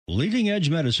Leading Edge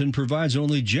Medicine provides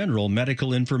only general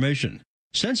medical information.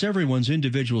 Since everyone's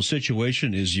individual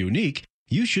situation is unique,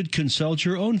 you should consult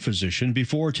your own physician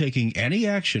before taking any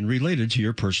action related to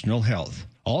your personal health.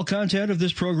 All content of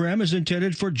this program is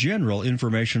intended for general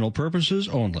informational purposes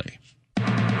only.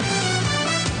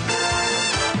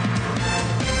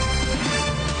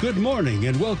 Good morning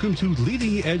and welcome to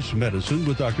Leading Edge Medicine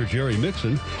with Dr. Jerry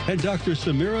Mixon and Dr.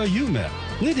 Samira Umat.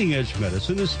 Leading Edge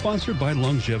Medicine is sponsored by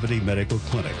Longevity Medical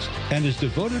Clinics and is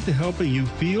devoted to helping you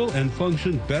feel and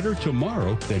function better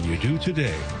tomorrow than you do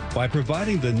today by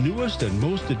providing the newest and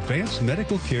most advanced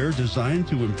medical care designed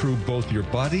to improve both your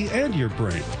body and your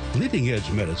brain. Leading Edge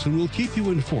Medicine will keep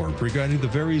you informed regarding the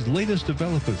very latest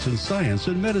developments in science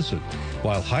and medicine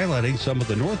while highlighting some of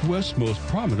the Northwest's most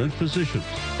prominent physicians,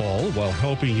 all while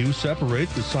helping you separate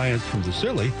the science from the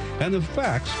silly and the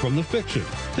facts from the fiction.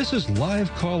 This is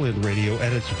live call-in radio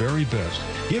at its very best,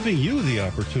 giving you the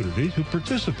opportunity to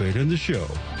participate in the show.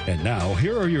 And now,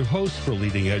 here are your hosts for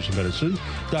Leading Edge Medicine,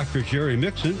 Dr. Jerry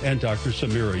Mixon and Dr.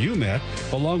 Samira Umat,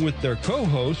 along with their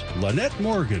co-host, Lynette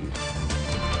Morgan.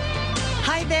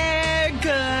 Hi there.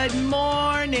 Good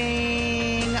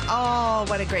morning. Oh,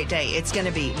 what a great day it's going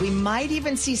to be. We might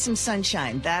even see some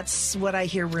sunshine. That's what I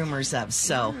hear rumors of.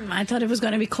 So I thought it was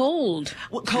going to be cold.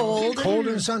 Well, cold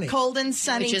and sunny. Cold and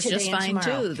sunny Which is today just fine,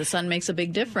 tomorrow. too. The sun makes a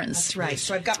big difference. That's right.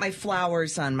 So I've got my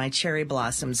flowers on, my cherry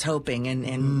blossoms, hoping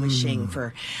and wishing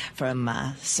for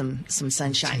some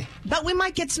sunshine. But we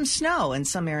might get some snow in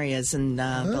some areas in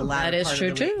the latter part of the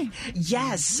week. That is true, too.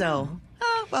 Yes. So...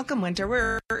 welcome, winter.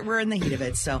 We're in the heat of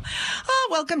it. So,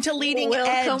 welcome to Leading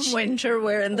Edge. Welcome, winter.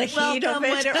 We're in the heat of it.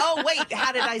 Winter. Oh, wait.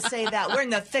 How did I say that? We're in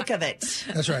the thick of it.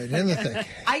 That's right. In the thick.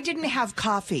 I didn't have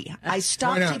coffee. I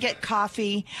stopped to get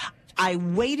coffee. I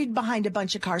waited behind a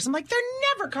bunch of cars. I'm like, there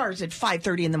are never cars at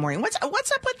 5:30 in the morning. What's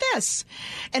up with this?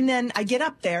 And then I get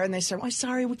up there and they say, "Oh,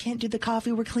 sorry, we can't do the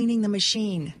coffee. We're cleaning the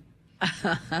machine."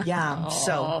 Yeah.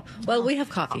 So, well, we have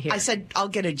coffee here. I said, I'll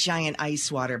get a giant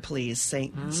ice water, please. So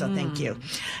thank you.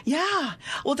 Yeah.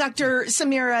 Well, Dr.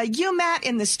 Samira Umat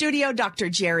in the studio, Dr.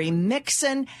 Jerry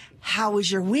Mixon. How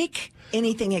was your week?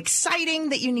 Anything exciting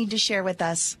that you need to share with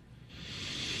us?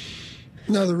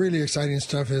 No, the really exciting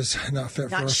stuff is not fit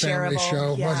for a family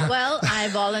show. Yeah. Well, I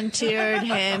volunteered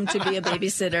him to be a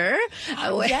babysitter,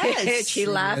 which he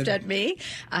laughed at me.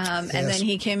 And then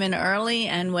he came in early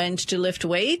and went to lift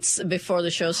weights before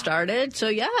the show started. So,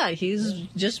 yeah, he's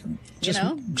just me.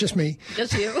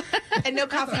 Just you. And no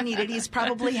coffee needed. He's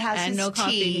probably has and his no tea.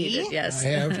 Coffee needed, yes. I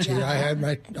have tea. I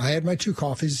had my 2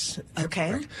 coffees.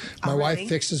 Okay. My wife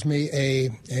fixes me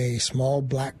a small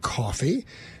black coffee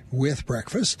with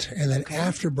breakfast, and then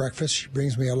after breakfast, she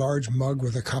brings me a large mug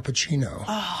with a cappuccino.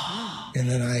 Oh. And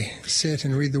then I sit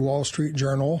and read the Wall Street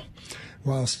Journal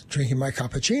whilst drinking my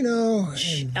cappuccino,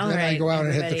 and then I go out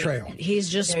and hit the trail. He's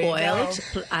just spoiled.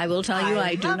 I will tell you,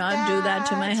 I do not do that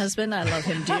to my husband. I love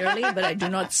him dearly, but I do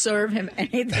not serve him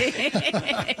anything.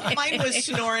 Mine was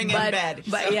snoring in bed.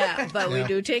 But we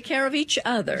do take care of each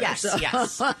other. Yes,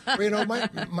 yes. Well,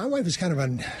 my wife is kind of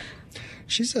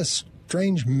she's a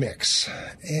strange mix.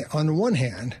 On the one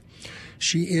hand,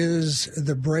 she is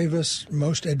the bravest,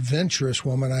 most adventurous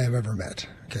woman I have ever met.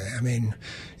 Okay, I mean,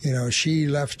 she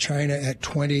left China at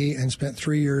 20 and spent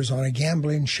 3 years on a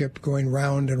gambling ship going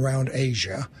round and round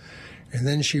Asia. And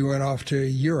then she went off to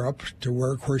Europe to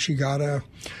work, where she got a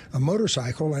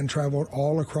motorcycle and traveled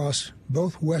all across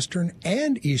both Western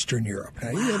and Eastern Europe.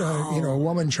 Now, you had a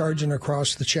woman charging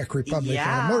across the Czech Republic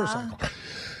on a motorcycle.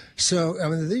 So, I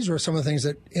mean, these were some of the things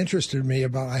that interested me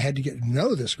about. I had to get to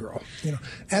know this girl.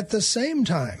 At the same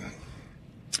time,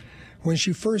 when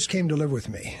she first came to live with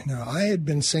me, now I had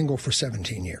been single for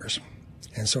 17 years,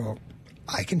 and so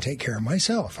I can take care of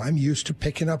myself. I'm used to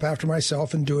picking up after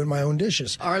myself and doing my own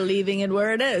dishes. Or leaving it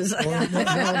where it is. No,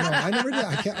 I never did.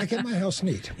 I kept my house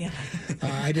neat. Yeah.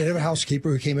 I did have a housekeeper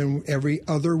who came in every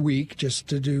other week just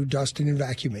to do dusting and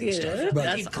vacuuming stuff. But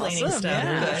that's cleaning awesome. Stuff.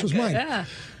 Yeah. This was mine. Yeah.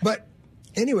 But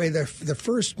anyway, the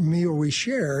first meal we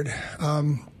shared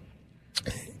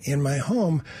in my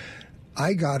home,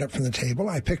 I got up from the table,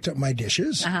 I picked up my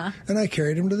dishes, and I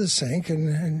carried them to the sink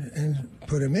and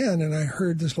put them in, and I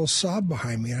heard this little sob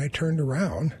behind me, and I turned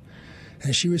around,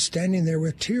 and she was standing there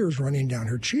with tears running down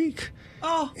her cheek.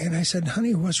 Oh. And I said,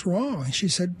 "Honey, what's wrong?" And she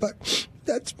said, "But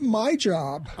that's my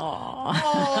job."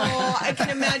 Oh, I can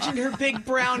imagine her big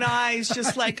brown eyes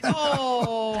just like,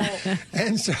 oh.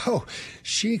 And so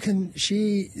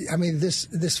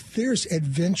this fierce,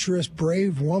 adventurous,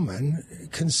 brave woman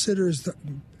considers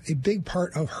a big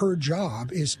part of her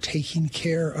job is taking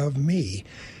care of me.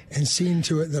 and seen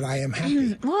to it that I am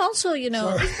happy. Well, also, you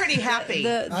know, he's pretty happy.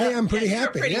 I am pretty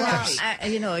happy. Pretty yes. happy.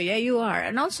 You know, yeah, you are.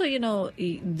 And also, you know,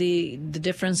 the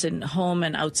difference in home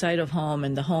and outside of home,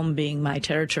 and the home being my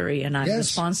territory, and I'm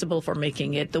responsible for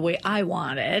making it the way I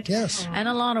want it. Yes. And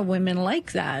a lot of women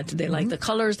like that. They like the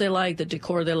colors they like, the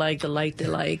decor they like, the light they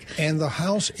like. And the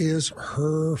house is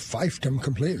her fiefdom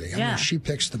completely. I Yeah. mean, she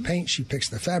picks the paint, she picks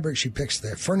the fabric, she picks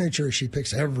the furniture, she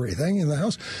picks everything in the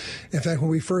house. In fact, when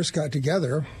we first got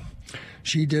together,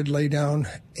 she did lay down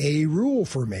a rule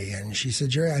for me. And she said,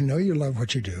 Jerry, I know you love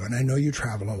what you do, and I know you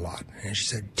travel a lot. And she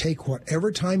said, take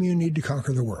whatever time you need to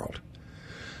conquer the world.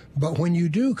 But when you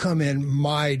do come in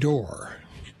my door,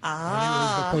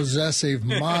 the possessive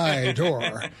my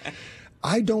door,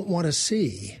 I don't want to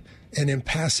see an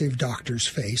impassive doctor's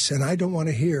face, and I don't want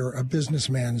to hear a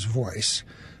businessman's voice.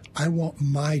 I want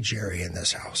my Jerry in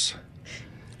this house.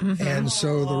 And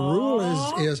so the rule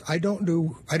is I don't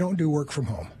do work from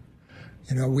home.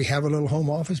 You know, we have a little home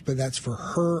office, but that's for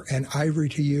her and Ivory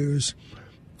to use.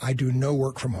 I do no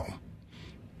work from home.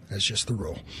 That's just the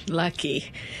rule.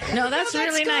 Lucky. No, that's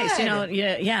really nice. You know,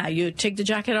 yeah, you take the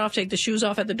jacket off, take the shoes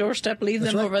off at the doorstep, leave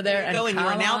them over there, and you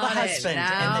are now the husband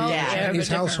and the dad. In his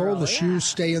household, the shoes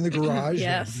stay in the garage.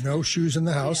 Yes. No shoes in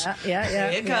the house. Yeah.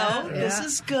 There you go. This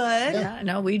is good. Yeah,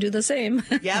 no, we do the same.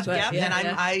 Yep. And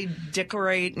I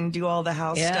decorate and do all the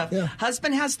house stuff. Yeah.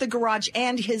 Husband has the garage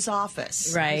and his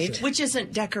office. Right. Which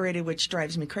isn't decorated, which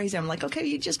drives me crazy. I'm like, okay,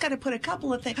 you just got to put a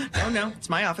couple of things. No, it's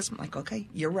my office. I'm like, okay,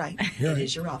 you're right. It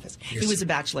is your office. Yes. He was a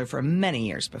bachelor for many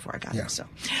years before I got him. So,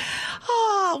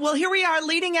 well, here we are,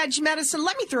 Leading Edge Medicine.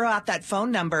 Let me throw out that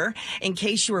phone number in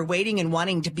case you were waiting and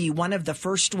wanting to be one of the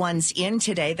first ones in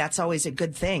today. That's always a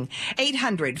good thing.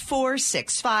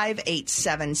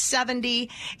 800-465-8770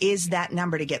 is that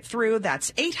number to get through. That's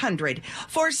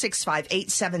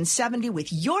 800-465-8770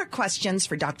 with your questions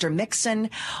for Dr.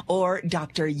 Mixon or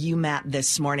Dr. UMAT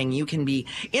this morning. You can be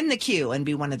in the queue and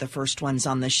be one of the first ones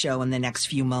on the show in the next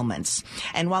few moments.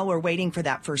 And while we're waiting for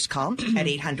that first call at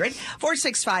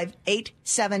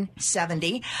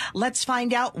 800-465-8770, let's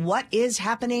find out what is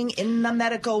happening in the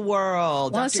medical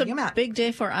world. Well, Dr. it's a UMAT. big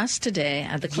day for us today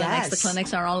at the clinics. Yes. The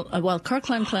clinics are all,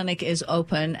 Kirkland Clinic is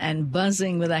open and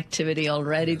buzzing with activity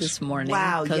already this morning.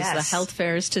 Wow, because yes. the health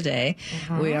fair is today.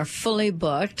 We are fully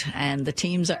booked, and the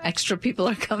teams are extra people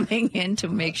are coming in to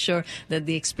make sure that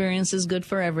the experience is good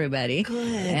for everybody.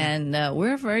 Good. And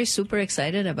we're very super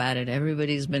excited about it. We've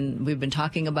been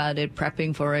talking about it,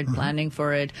 prepping for it, planning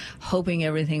for it, hoping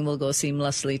everything will go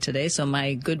seamlessly today. So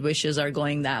my good wishes are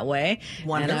going that way.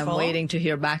 Wonderful. And I'm waiting to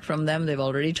hear back from them. They've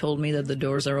already told me that the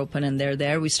doors are open and they're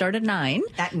there. We start at 9.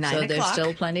 At 9 so o'clock. there's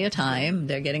still plenty of time.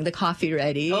 They're getting the coffee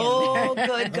ready. Oh,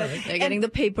 good. They're getting the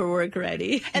paperwork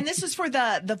ready. And this is for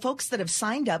the folks that have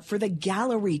signed up for the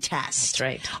Gallery test. That's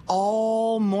right.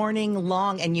 All morning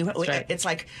long, and right. It's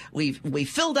like we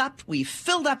filled up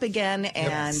again,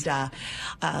 and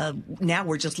now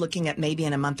we're just looking at maybe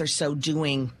in a month or so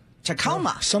doing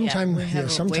Tacoma. Sometime in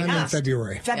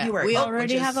February. We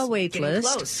already have a wait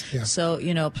list. Yeah. So,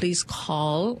 please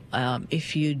call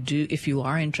if you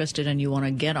are interested and you want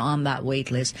to get on that wait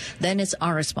list. Then it's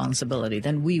our responsibility.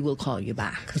 Then we will call you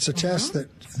back. It's a test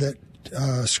that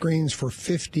screens for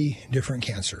 50 different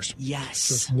cancers. Yes.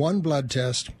 So it's one blood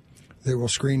test that will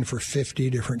screen for 50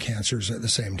 different cancers at the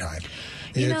same time.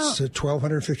 It's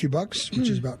 $1,250, which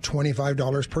is about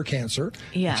 $25 per cancer,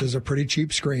 which is a pretty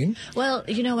cheap screen. Well,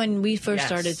 when we first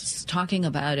started talking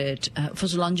about it,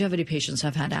 first longevity patients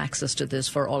have had access to this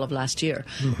for all of last year.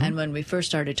 And when we first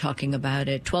started talking about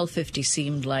it, $1,250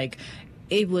 seemed like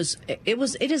it is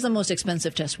the most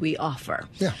expensive test we offer.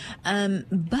 Yeah.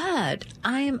 But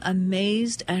I am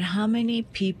amazed at how many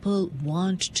people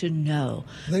want to know.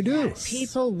 They do.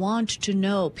 People want to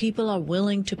know. People are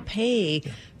willing to pay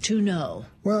to know.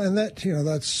 Well, and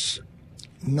that's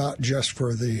not just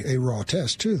for a raw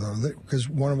test too, though, because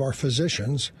one of our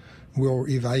physicians will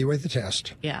evaluate the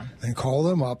test. Yeah. And call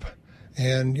them up.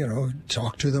 And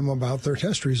talk to them about their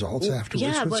test results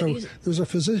afterwards. Yeah, but so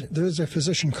there's a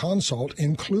physician consult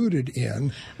included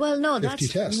in 50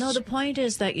 tests. No, the point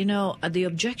is that the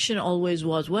objection always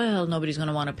was, well, nobody's going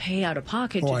to want to pay out of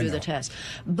pocket to do the test.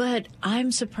 But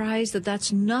I'm surprised that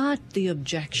that's not the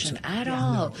objection at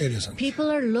all. No, it isn't.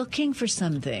 People are looking for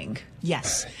something.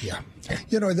 Yes. Yeah.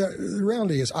 The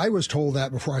reality is I was told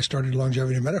that before I started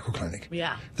Longevity Medical Clinic.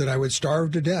 Yeah. That I would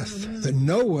starve to death, that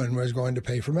no one was going to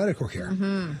pay for medical care.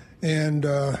 And,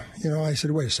 I said,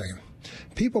 wait a second.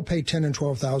 People pay $10,000 and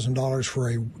 $12,000 for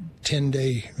a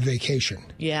 10-day vacation.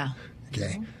 Yeah.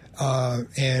 Okay.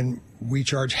 And we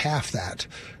charge half that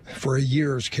for a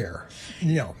year's care.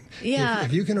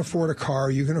 If you can afford a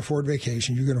car, you can afford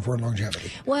vacation, you can afford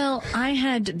longevity. Well, I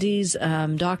had these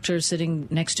doctors sitting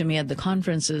next to me at the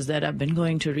conferences that I've been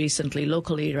going to recently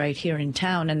locally right here in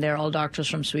town, and they're all doctors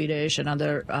from Swedish and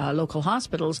other local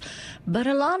hospitals. But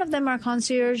a lot of them are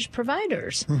concierge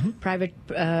providers, private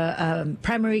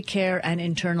primary care and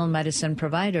internal medicine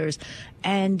providers.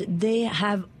 And they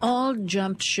have all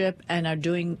jumped ship and are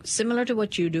doing similar to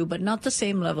what you do, but not the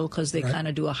same level because they kind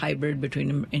of do a hybrid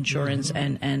between insurance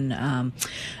and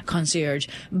concierge.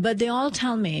 But they all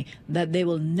tell me that they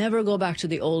will never go back to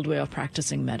the old way of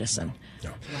practicing medicine.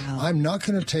 No. Wow. I'm not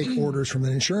going to take orders from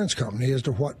an insurance company as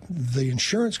to what the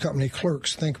insurance company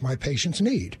clerks think my patients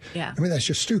need. Yeah. I mean, that's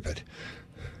just stupid.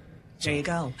 There you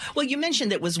go. Well, you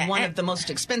mentioned it was one of the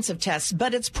most expensive tests,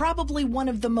 but it's probably one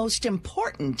of the most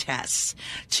important tests,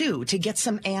 too, to get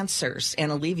some answers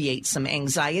and alleviate some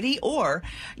anxiety or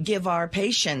give our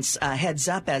patients a heads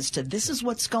up as to this is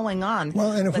what's going on.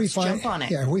 Well, and if Let's jump on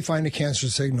it. If we find a cancer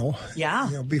signal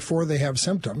before they have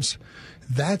symptoms,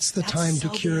 that's the time to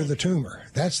cure the tumor.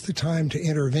 That's the time to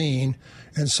intervene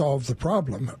and solve the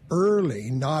problem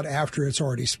early, not after it's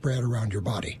already spread around your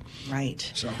body. Right.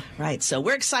 So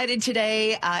we're excited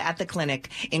today at the clinic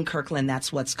in Kirkland.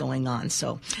 That's what's going on.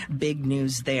 So big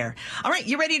news there. All right,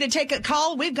 you ready to take a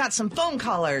call? We've got some phone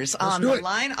callers on the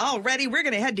line already. We're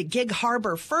going to head to Gig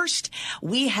Harbor first.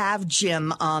 We have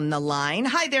Jim on the line.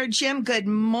 Hi there, Jim. Good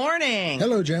morning.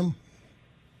 Hello, Jim.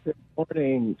 Good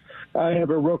morning. I have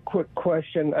a real quick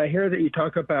question. I hear that you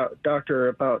talk about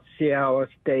Cialis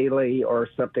daily or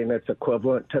something that's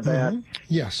equivalent to that.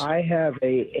 Yes. I have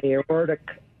a aortic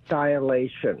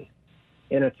dilation,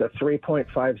 and it's a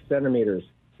 3.5 centimeters.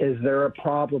 Is there a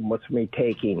problem with me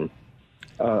taking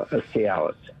a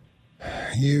Cialis?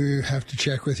 You have to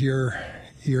check with your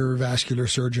vascular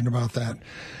surgeon about that.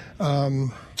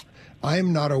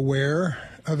 I'm not aware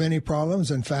of any problems.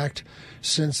 In fact,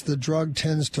 since the drug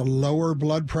tends to lower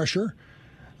blood pressure,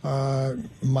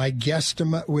 my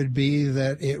guesstimate would be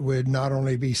that it would not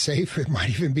only be safe, it might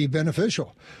even be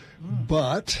beneficial.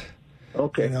 But,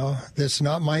 that's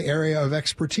not my area of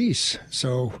expertise.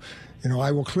 So,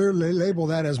 I will clearly label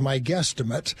that as my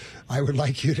guesstimate. I would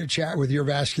like you to chat with your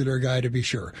vascular guy to be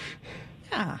sure.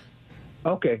 Yeah.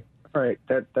 Okay. All right.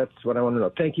 That's what I want to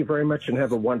know. Thank you very much and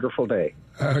have a wonderful day.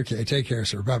 Okay. Take care,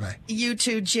 sir. Bye-bye. You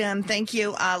too, Jim. Thank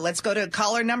you. Let's go to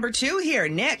caller number 2 here.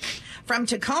 Nick from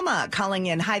Tacoma calling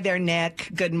in. Hi there, Nick.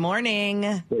 Good morning.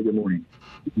 Hey, good morning.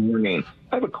 Good morning.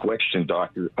 I have a question,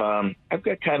 doctor. I've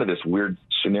got kind of this weird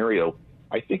scenario.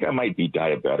 I think I might be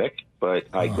diabetic, but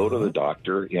I go to the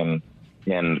doctor and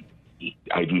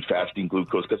I do fasting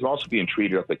glucose because I'm also being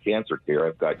treated up at cancer care.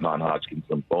 I've got non-Hodgkin's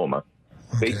lymphoma.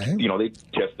 They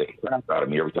test the crap out of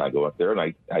me every time I go up there, and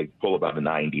I pull about a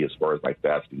 90 as far as my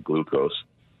fasting glucose.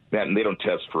 And they don't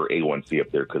test for A1C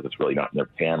up there because it's really not in their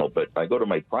panel. But I go to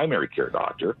my primary care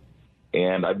doctor,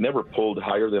 and I've never pulled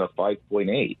higher than a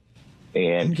 5.8.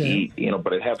 And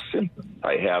but I have symptoms.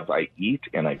 I eat,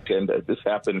 and I tend to. This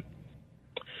happened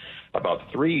about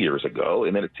 3 years ago,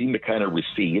 and then it seemed to kind of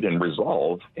recede and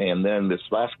resolve. And then this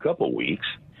last couple of weeks,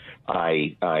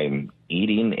 I'm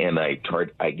eating and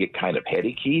I get kind of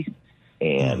headachy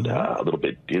and a little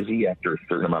bit dizzy after a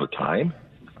certain amount of time,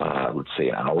 let's say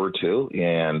an hour or two,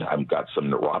 and I've got some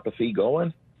neuropathy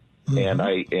going. And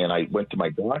I went to my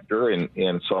doctor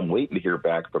and so I'm waiting to hear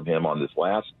back from him on this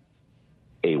last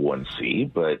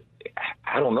A1C, but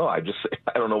I don't know. I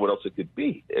don't know what else it could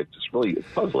be. It's just really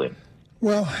puzzling.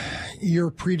 Well,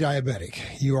 you're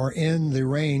pre-diabetic. You are in the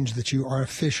range that you are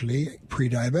officially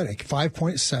pre-diabetic.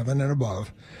 5.7 and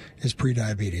above is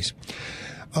pre-diabetes.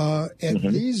 At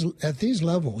these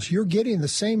levels, you're getting the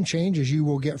same changes you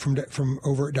will get from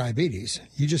overt diabetes.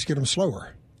 You just get them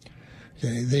slower.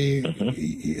 Okay,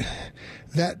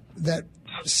 that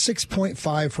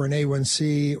 6.5 for an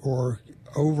A1C or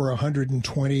over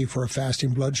 120 for a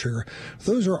fasting blood sugar,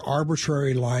 those are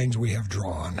arbitrary lines we have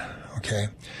drawn. Okay.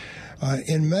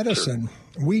 In medicine,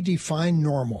 we define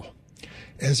normal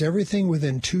as everything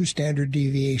within 2 standard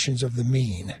deviations of the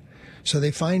mean. So they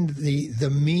find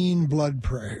the mean blood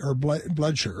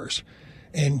sugars,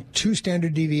 and 2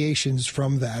 standard deviations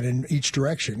from that in each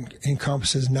direction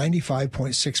encompasses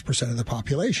 95.6% of the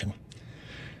population.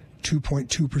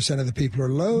 2.2% of the people are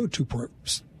low,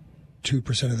 2%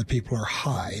 of the people are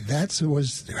high. That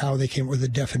was how they came up with the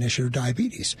definition of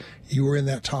diabetes. You were in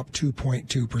that top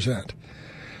 2.2%.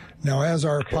 Now, as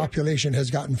our population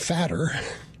has gotten fatter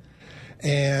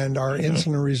and our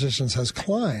insulin resistance has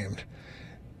climbed,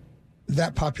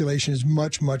 that population is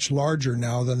much, much larger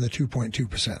now than the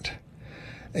 2.2%.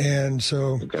 And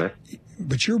so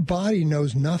But your body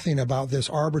knows nothing about this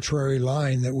arbitrary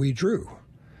line that we drew.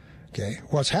 Okay,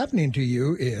 what's happening to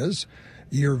you is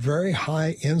your very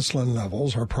high insulin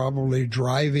levels are probably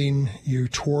driving you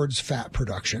towards fat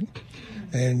production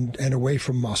and away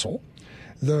from muscle.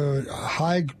 The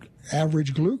high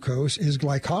average glucose is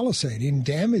glycolysating,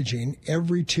 damaging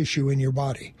every tissue in your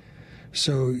body.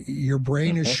 So your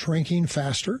brain is shrinking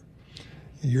faster.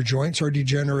 Your joints are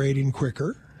degenerating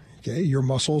quicker. Okay, your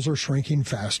muscles are shrinking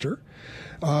faster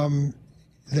than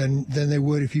they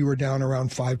would if you were down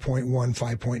around 5.1,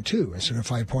 5.2 instead of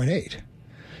 5.8.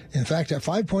 In fact, at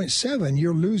 5.7,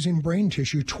 you're losing brain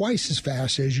tissue twice as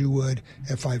fast as you would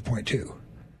at 5.2.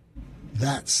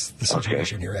 That's the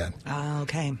situation you're in.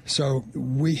 Okay. So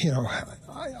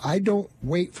I don't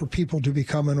wait for people to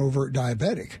become an overt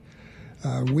diabetic.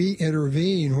 We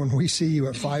intervene when we see you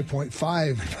at 5.5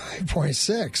 and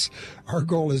 5.6. Our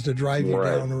goal is to drive you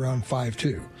down around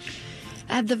 5.2.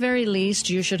 At the very least,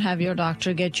 you should have your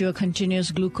doctor get you a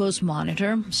continuous glucose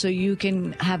monitor so you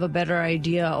can have a better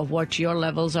idea of what your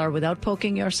levels are without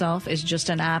poking yourself. It's just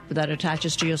an app that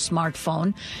attaches to your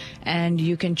smartphone, and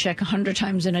you can check 100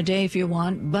 times in a day if you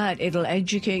want, but it'll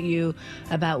educate you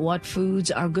about what foods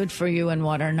are good for you and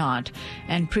what are not.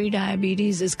 And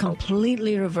prediabetes is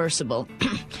completely reversible.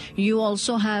 You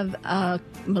also have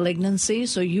malignancy,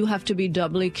 so you have to be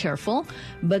doubly careful,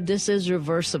 but this is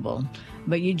reversible.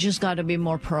 But you just got to be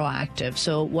more proactive.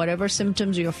 So whatever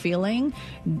symptoms you're feeling,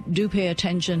 do pay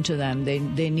attention to them. They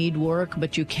need work,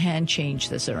 but you can change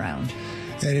this around.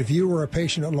 And if you were a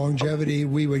patient at Longevity,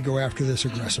 we would go after this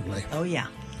aggressively. Oh, yeah.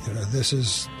 This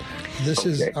is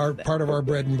our part of our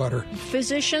bread and butter.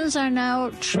 Physicians are now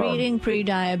treating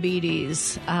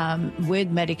prediabetes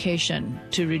with medication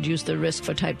to reduce the risk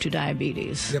for type 2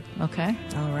 diabetes. Yep. Okay?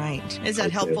 All right. Is that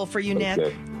helpful for you, Nick?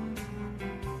 Okay.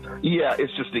 Yeah,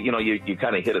 it's just that, you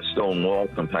kind of hit a stone wall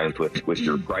sometimes with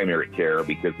your primary care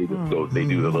because they just go, they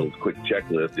do the little quick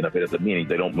checklist, and if it doesn't mean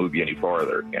they don't move you any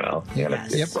farther,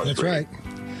 Yes. Yep, that's right.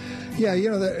 Yeah,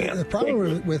 the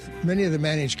problem with many of the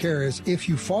managed care is if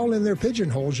you fall in their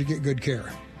pigeonholes, you get good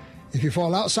care. If you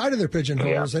fall outside of their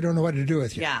pigeonholes, they don't know what to do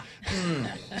with you. Yeah.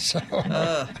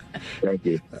 Thank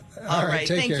you. All right.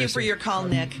 Thank you for your call,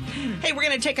 Nick. Hey, we're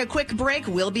going to take a quick break.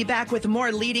 We'll be back with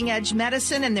more Leading Edge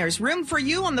Medicine, and there's room for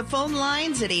you on the phone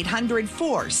lines at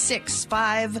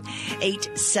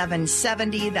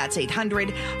 800-465-8770. That's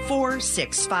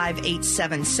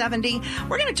 800-465-8770.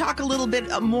 We're going to talk a little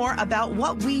bit more about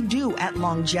what we do at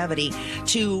Longevity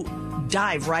to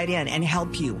dive right in and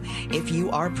help you if you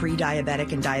are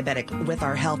pre-diabetic and diabetic with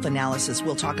our health analysis.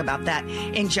 We'll talk about that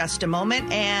in just a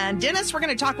moment. And Dennis, we're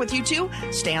going to talk with you too.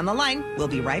 Stay on the line. We'll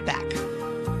be right back.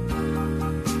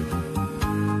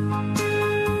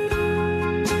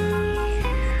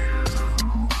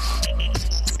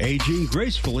 Aging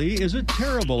gracefully is a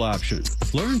terrible option.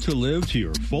 Learn to live to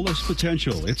your fullest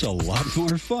potential. It's a lot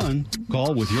more fun.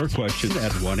 Call with your question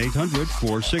at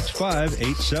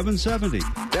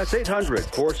 1-800-465-8770. That's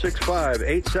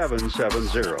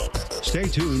 800-465-8770. Stay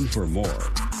tuned for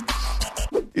more.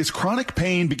 Is chronic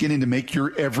pain beginning to make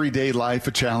your everyday life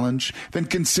a challenge? Then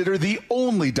consider the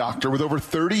only doctor with over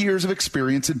 30 years of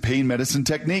experience in pain medicine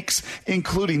techniques,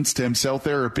 including stem cell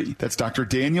therapy. That's Dr.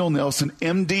 Daniel Nelson,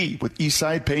 MD, with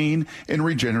Eastside Pain and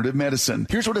Regenerative Medicine.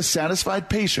 Here's what a satisfied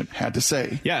patient had to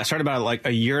say. Yeah, I started about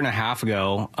a year and a half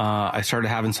ago. I started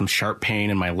having some sharp pain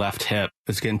in my left hip.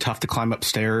 It's getting tough to climb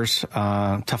upstairs,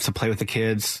 tough to play with the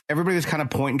kids. Everybody was kind of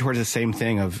pointing towards the same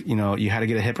thing of, you had to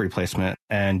get a hip replacement.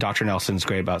 And Dr. Nelson's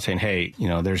great about saying, hey,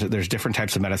 there's different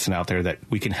types of medicine out there that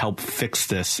we can help fix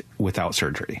this without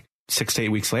surgery. 6 to 8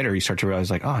 weeks later, you start to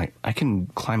realize I can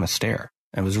climb a stair.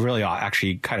 And it was really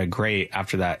actually kind of great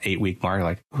after that 8-week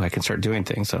mark, I can start doing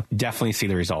things. So definitely see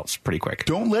the results pretty quick.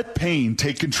 Don't let pain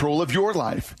take control of your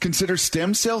life. Consider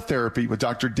stem cell therapy with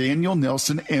Dr. Daniel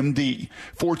Nelson, MD.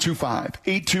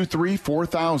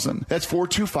 425-823-4000. That's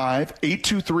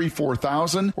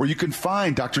 425-823-4000. Or you can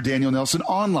find Dr. Daniel Nelson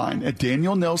online at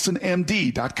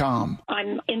danielnelsonmd.com.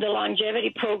 I'm in the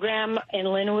longevity program in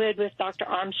Linwood with Dr.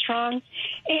 Armstrong,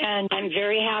 and I'm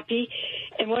very happy.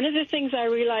 And one of the things I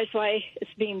realized why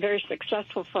it's being very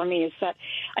successful for me is that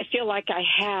I feel like I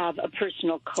have a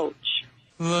personal coach.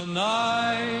 The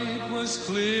night was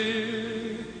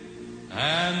clear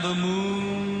and the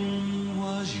moon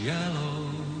was yellow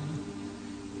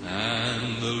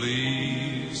and the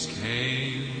leaves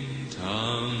came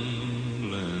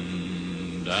tumbling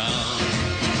down.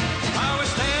 I was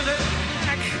standing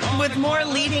With more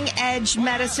Leading Edge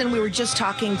Medicine, we were just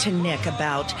talking to Nick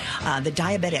about the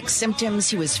diabetic symptoms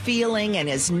he was feeling, and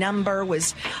his number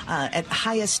was at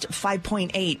highest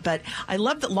 5.8. But I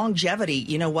love that longevity.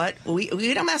 You know what?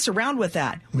 We don't mess around with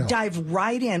that. No. We dive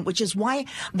right in, which is why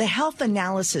the health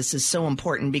analysis is so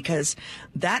important, because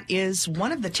that is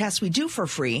one of the tests we do for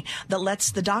free that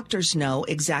lets the doctors know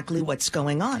exactly what's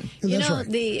going on. You know,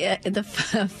 right. The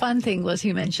fun thing was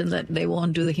he mentioned that they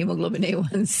won't do the hemoglobin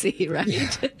A1C, right? Yeah.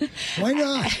 Why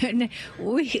not?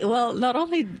 Well, not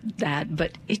only that,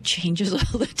 but it changes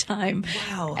all the time.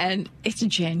 Wow. And it's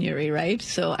January, right?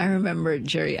 So I remember,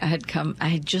 Jerry, I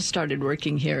had just started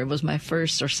working here. It was my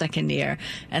first or second year.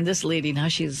 And this lady, now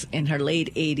she's in her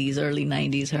late 80s, early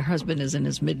 90s. Her husband is in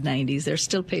his mid 90s. They're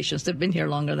still patients. They've been here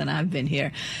longer than I've been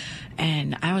here.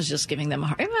 And I was just giving them a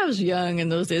hard time. I was young in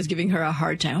those days, giving her a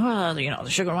hard time. Well, you know, the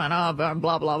sugar went up, blah,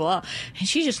 blah, blah. And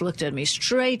she just looked at me,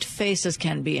 straight face as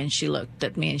can be. And she looked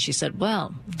at me and she said,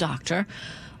 well, doctor,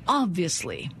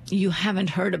 obviously you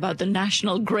haven't heard about the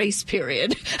National Grace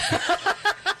Period.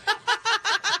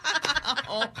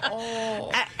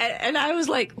 And I was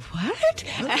like, what?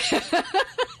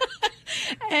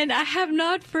 And I have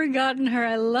not forgotten her.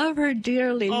 I love her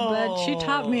dearly, but she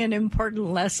taught me an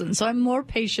important lesson. So I'm more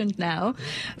patient now.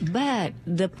 But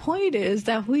the point is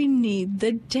that we need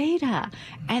the data.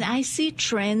 And I see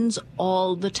trends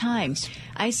all the time.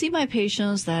 I see my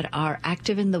patients that are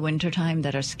active in the wintertime,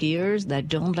 that are skiers, that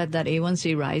don't let that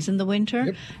A1C rise in the winter.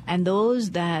 Yep. And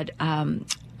those that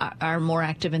are more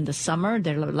active in the summer.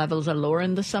 Their levels are lower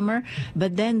in the summer.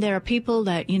 But then there are people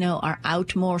that, you know, are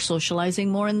out more,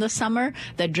 socializing more in the summer,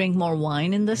 that drink more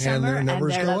wine in the summer. And their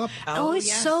numbers go up.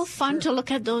 It's so fun to look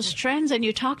at those trends, and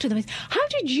you talk to them. How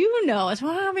did you know? I said,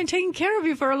 well, I've been taking care of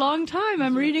you for a long time.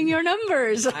 I'm reading your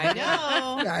numbers. I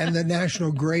know. Yeah, and the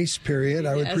National Grace Period,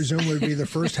 I would presume, would be the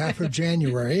first half of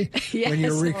January when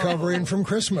you're recovering from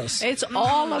Christmas. It's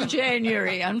all of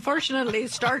January. Unfortunately,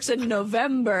 it starts in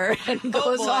November and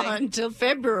goes on until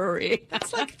February.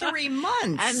 That's like 3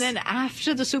 months. And then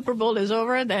after the Super Bowl is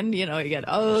over, then, you know, you get,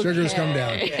 sugars come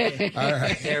down. Okay. All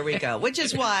right. There we go. Which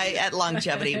is why at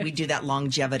Longevity, we do that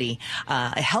longevity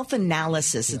health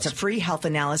analysis. Yes. It's a free health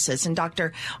analysis. And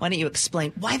doctor, why don't you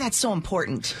explain why that's so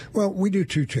important? Well, we do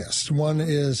two tests. One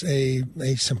is a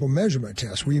simple measurement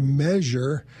test. We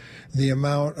measure the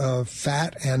amount of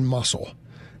fat and muscle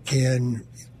in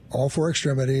all four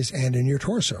extremities and in your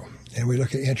torso. And we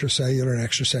look at intracellular and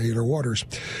extracellular waters.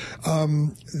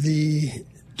 The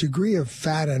degree of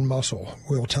fat and muscle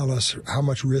will tell us how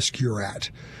much risk you're at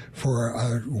for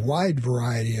a wide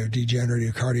variety of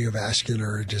degenerative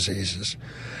cardiovascular diseases.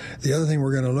 The other thing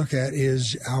we're going to look at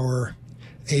is our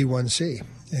A1C.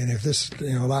 And if this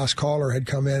last caller had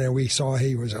come in and we saw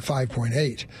he was a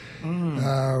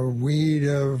 5.8, we'd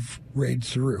have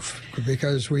raised the roof,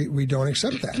 because we don't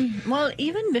accept that. Well,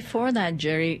 even before that,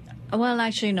 Jerry, well,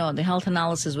 actually, no, the health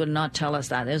analysis would not tell us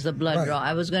that. There's the blood draw.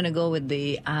 I was going to go with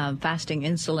the fasting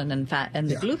insulin and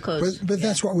the glucose. But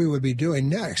that's what we would be doing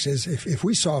next, is if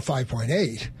we saw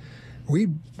 5.8,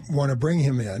 we'd want to bring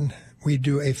him in. We'd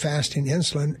do a fasting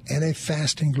insulin and a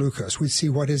fasting glucose. We'd see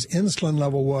what his insulin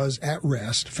level was at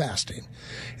rest, fasting.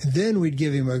 And then we'd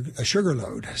give him a sugar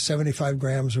load, 75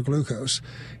 grams of glucose.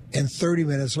 And 30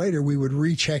 minutes later, we would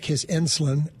recheck his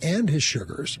insulin and his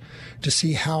sugars to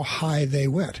see how high they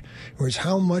went. Whereas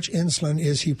how much insulin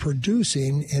is he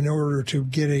producing in order to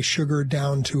get a sugar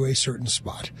down to a certain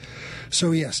spot.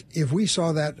 So yes, if we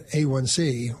saw that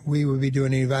A1C, we would be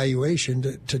doing an evaluation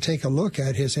to take a look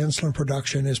at his insulin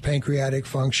production, his pancreatic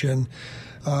function,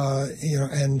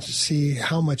 and see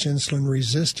how much insulin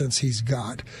resistance he's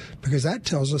got, because that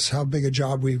tells us how big a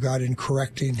job we've got in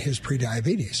correcting his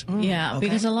prediabetes. Yeah,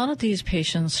 because a lot of these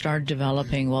patients start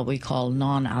developing what we call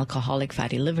non-alcoholic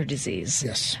fatty liver disease.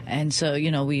 Yes. And so,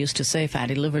 we used to say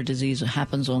fatty liver disease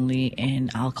happens only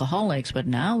in alcoholics, but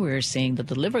now we're seeing that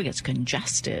the liver gets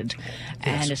congested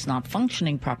and it's not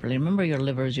functioning properly. Remember, your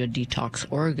liver is your detox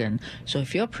organ. So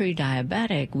if you're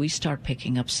pre-diabetic, we start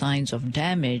picking up signs of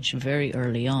damage very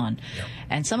early on. Yep.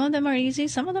 And some of them are easy,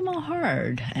 some of them are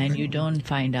hard, and you don't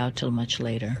find out till much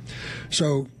later.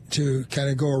 So to kind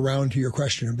of go around to your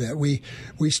question a bit, we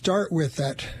start with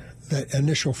that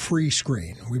initial free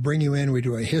screen. We bring you in, we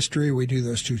do a history, we do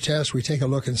those two tests, we take a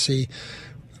look and see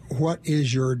what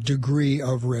is your degree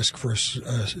of risk for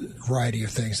a variety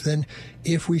of things. Then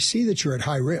if we see that you're at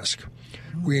high risk,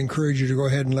 we encourage you to go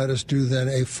ahead and let us do then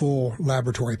a full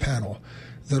laboratory panel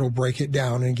that'll break it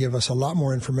down and give us a lot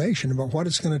more information about what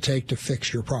it's going to take to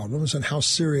fix your problems and how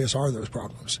serious are those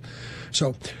problems.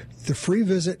 So the free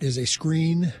visit is a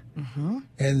screen,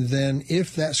 and then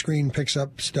if that screen picks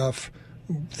up stuff,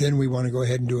 then we want to go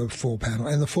ahead and do a full panel.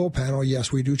 And the full panel,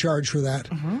 yes, we do charge for that.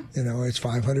 It's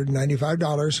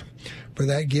 $595, but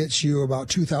that gets you about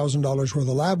 $2,000 worth of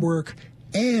lab work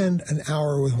and an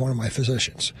hour with one of my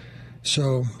physicians.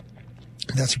 So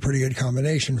that's a pretty good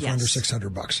combination for under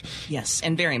 $600. Yes,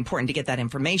 and very important to get that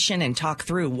information and talk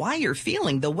through why you're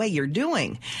feeling the way you're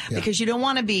doing, because you don't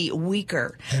want to be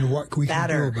weaker and what we can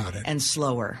do about it, and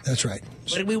slower. That's right.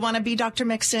 What do we want to be, Dr.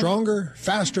 Mixon? Stronger,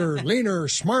 faster, leaner,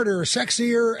 smarter,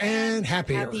 sexier, and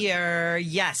happier. Happier,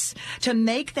 yes. To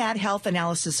make that health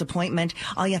analysis appointment,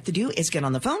 all you have to do is get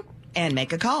on the phone and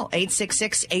make a call.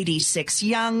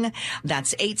 866-86-YOUNG.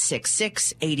 That's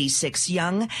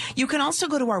 866-86-YOUNG. You can also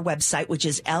go to our website, which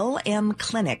is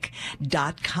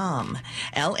lmclinic.com.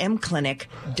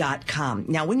 lmclinic.com.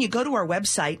 Now, when you go to our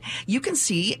website, you can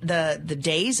see the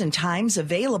days and times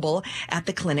available at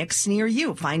the clinics near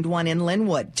you. Find one in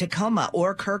Linwood, Tacoma,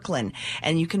 or Kirkland.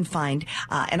 And you can find,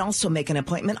 and also make an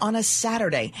appointment on a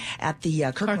Saturday at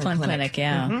the Kirkland Clinic.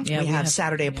 Yeah, we have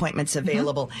Saturday appointments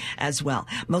available as well.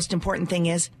 Most important thing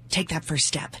is take that first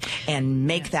step and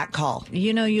make that call.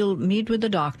 You'll meet with the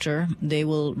doctor. They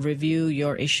will review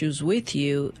your issues with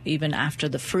you even after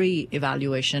the free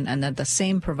evaluation, and that the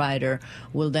same provider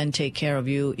will then take care of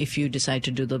you if you decide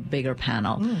to do the bigger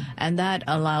panel. And that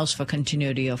allows for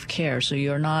continuity of care. So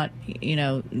you're not,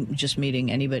 just meeting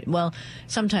anybody. Well,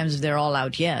 sometimes they're all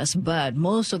out, yes, but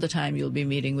most of the time you'll be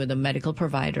meeting with a medical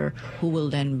provider who will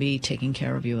then be taking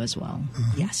care of you as well.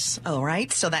 Yes. All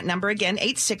right. So that number again,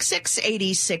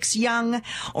 866-86-YOUNG,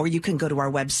 or you can go to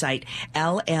our website,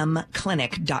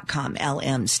 lmclinic.com.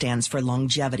 LM stands for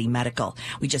Longevity Medical.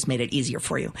 We just made it easier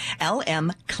for you.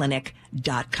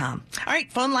 lmclinic.com. All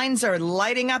right, phone lines are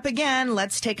lighting up again.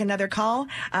 Let's take another call.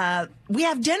 We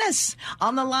have Dennis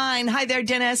on the line. Hi there,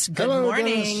 Dennis. Good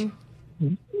morning.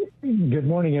 Dennis. Good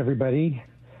morning, everybody.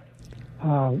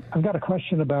 I've got a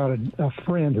question about a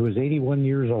friend who is 81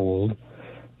 years old,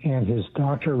 and his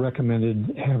doctor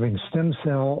recommended having stem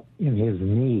cell in his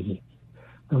knee,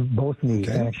 or both knees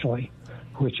actually,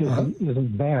 which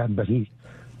isn't bad. But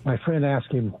my friend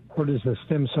asked him, where does the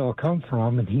stem cell come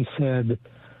from? And he said,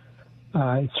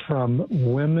 it's from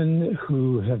women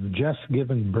who have just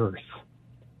given birth.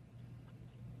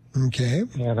 Okay.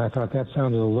 And I thought that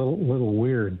sounded a little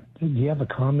weird. Do you have a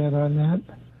comment on that?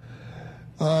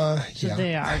 So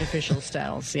they are artificial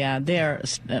cells. Yeah, they're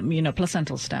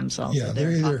placental stem cells that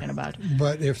they're talking about.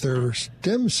 But if they're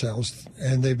stem cells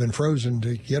and they've been frozen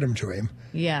to get them to him,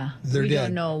 they're dead. We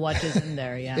don't know what is in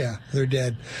there. Yeah, yeah, they're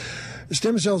dead.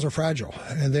 Stem cells are fragile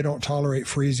and they don't tolerate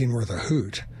freezing worth a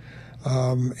hoot.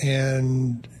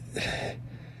 And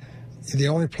the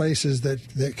only places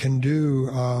that can do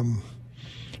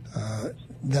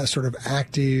that sort of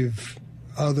active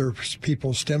other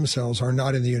people's stem cells are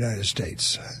not in the United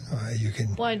States.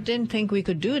 Well, I didn't think we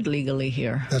could do it legally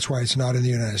here. That's why it's not in the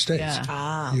United States.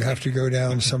 Yeah. You have to go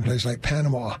down to someplace like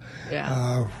Panama,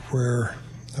 where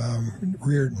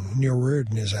Neil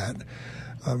Reardon is at.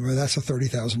 That's a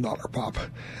 $30,000 pop.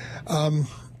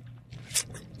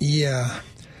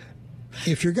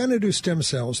 If you're going to do stem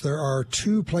cells, there are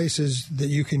two places that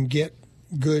you can get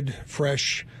good,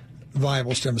 fresh,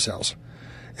 viable stem cells,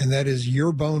 and that is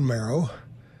your bone marrow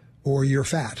or your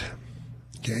fat.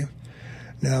 Okay.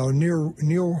 Now, Dan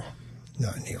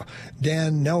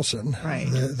Nelson,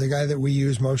 the guy that we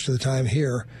use most of the time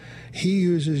here, he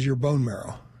uses your bone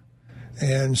marrow,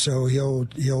 and so he'll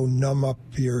numb up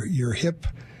your hip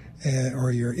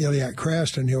or your iliac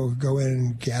crest, and he'll go in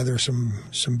and gather some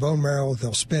bone marrow.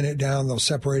 They'll spin it down. They'll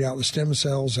separate out the stem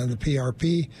cells and the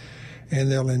PRP,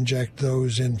 and they'll inject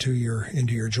those into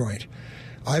your joint.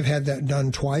 I've had that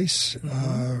done twice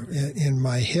in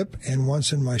my hip and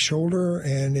once in my shoulder,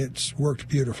 and it's worked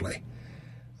beautifully.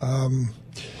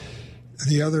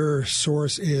 The other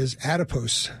source is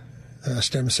adipose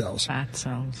stem cells. Fat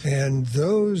cells. And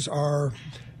those are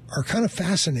kind of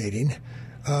fascinating.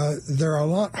 They're a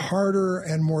lot harder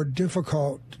and more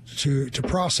difficult to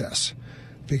process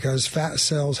because fat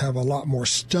cells have a lot more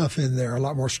stuff in there, a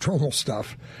lot more stromal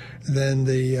stuff than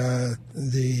the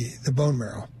bone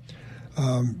marrow.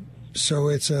 So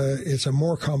it's a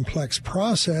more complex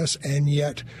process, and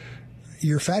yet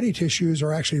your fatty tissues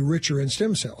are actually richer in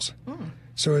stem cells.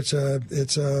 So it's a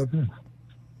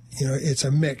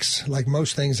mix, like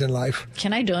most things in life.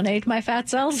 Can I donate my fat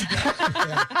cells?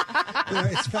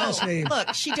 It's fascinating.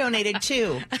 Look, she donated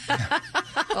too.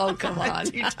 Oh, come on.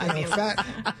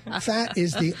 Fat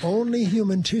is the only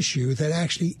human tissue that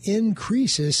actually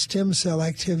increases stem cell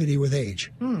activity with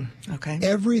age. Okay.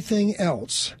 Everything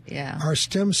else, our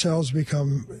stem cells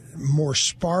become more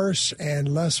sparse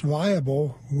and less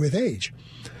viable with age.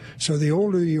 So the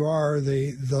older you are,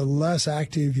 the less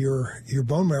active your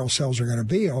bone marrow cells are going to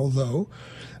be, although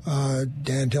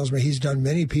Dan tells me he's done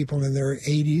many people in their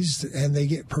 80s and they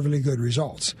get perfectly good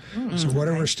results. So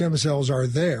whatever stem cells are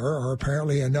there are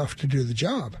apparently enough to do the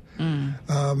job.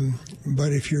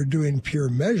 But if you're doing pure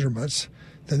measurements,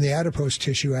 then the adipose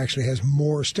tissue actually has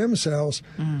more stem cells,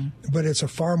 but it's a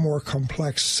far more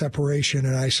complex separation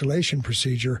and isolation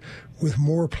procedure with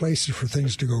more places for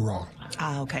things to go wrong.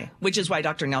 Okay. Which is why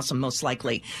Dr. Nelson most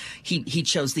likely he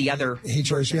chose the other. He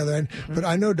chose the other end. But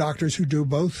I know doctors who do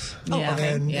both,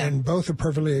 and both are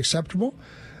perfectly acceptable,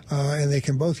 and they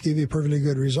can both give you perfectly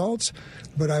good results.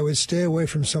 But I would stay away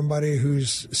from somebody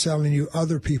who's selling you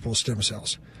other people's stem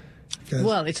cells.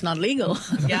 Well, it's not legal.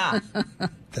 Yeah.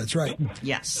 That's right.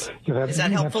 Yes. Is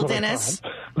that helpful, Dennis?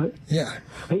 But yeah.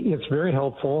 It's very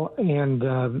helpful. And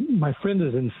my friend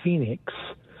is in Phoenix.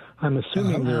 I'm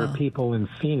assuming there are people in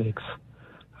Phoenix.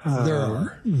 There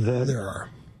are.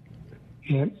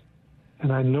 And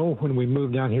I know when we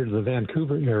moved down here to the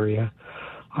Vancouver area,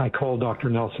 I called Dr.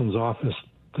 Nelson's office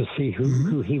to see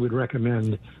who he would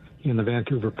recommend in the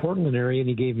Vancouver-Portland area, and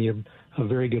he gave me a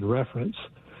very good reference.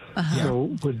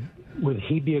 So would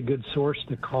he be a good source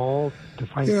to call to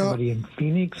find somebody in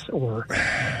Phoenix? Or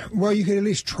well, you could at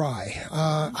least try.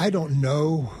 I don't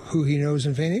know who he knows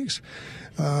in Phoenix.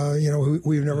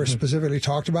 We've never specifically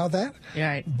talked about that.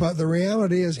 Right. But the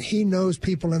reality is he knows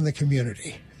people in the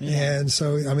community. Yeah. And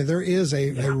so, I mean, there is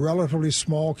a relatively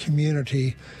small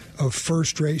community of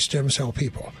first-rate stem cell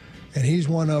people. And he's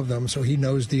one of them, so he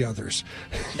knows the others.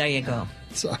 There you go.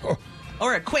 So...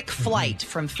 Or a quick flight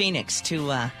from Phoenix to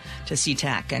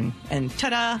SeaTac, and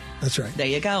ta-da! That's right. There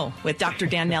you go, with Dr.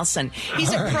 Dan Nelson.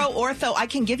 He's a pro ortho. I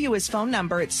can give you his phone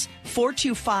number. It's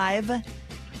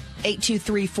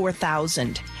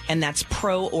 425-823-4000, and that's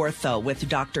pro ortho with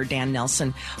Dr. Dan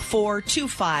Nelson.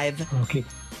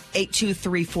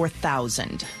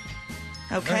 425-823-4000.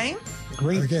 Okay?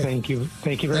 Great. Okay. Thank you.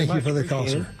 Thank you very much. Thank you for the call,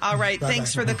 sir. All right.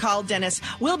 Thanks for the call, Dennis.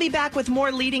 We'll be back with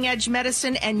more Leading Edge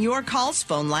Medicine and your calls.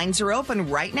 Phone lines are open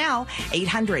right now.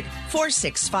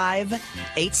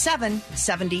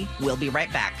 800-465-8770. We'll be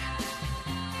right back.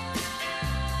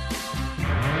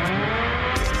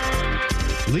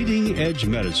 Leading Edge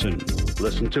Medicine.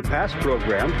 Listen to past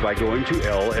programs by going to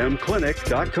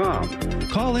lmclinic.com.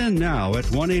 Call in now at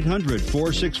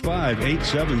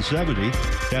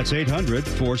 1-800-465-8770. That's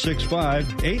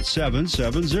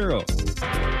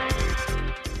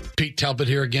 800-465-8770. Pete Talbot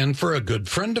here again for a good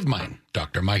friend of mine,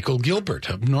 Dr. Michael Gilbert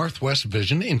of Northwest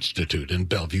Vision Institute in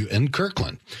Bellevue and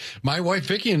Kirkland. My wife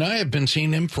Vicki and I have been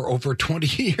seeing him for over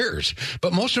 20 years.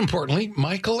 But most importantly,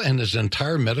 Michael and his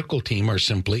entire medical team are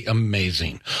simply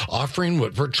amazing, offering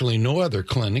what virtually no other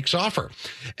clinics offer,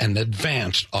 an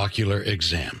advanced ocular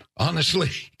exam. Honestly,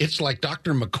 it's like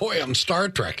Dr. McCoy on Star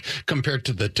Trek compared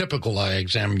to the typical eye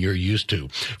exam you're used to.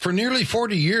 For nearly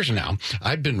 40 years now,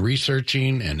 I've been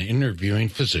researching and interviewing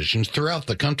physicians throughout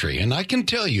the country, and I can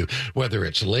tell you, whether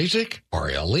it's LASIK,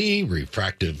 RLE,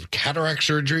 refractive cataract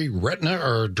surgery, retina,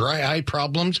 or dry eye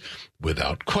problems,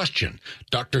 without question,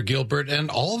 Dr. Gilbert and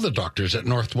all the doctors at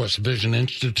Northwest Vision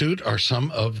Institute are some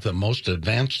of the most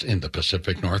advanced in the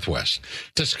Pacific Northwest.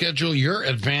 To schedule your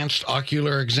advanced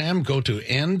ocular exam, go to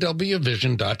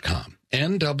nwvision.com.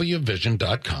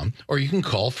 nwvision.com, or you can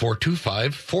call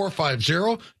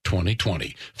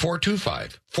 425-450-2020.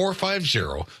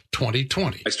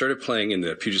 425-450-2020. I started playing in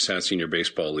the Puget Sound Senior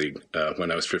Baseball League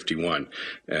when I was 51,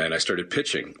 and I started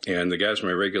pitching. And the guy was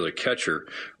my regular catcher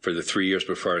for the 3 years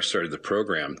before I started the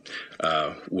program,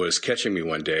 was catching me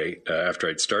one day after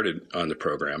I'd started on the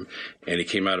program, and he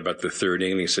came out about the third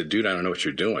inning and he said, "Dude, I don't know what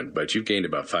you're doing, but you've gained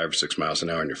about 5 or 6 miles an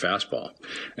hour in your fastball."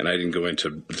 And I didn't go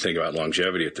into the thing about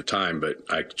longevity at the time, but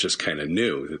I just kind of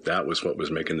knew that that was what was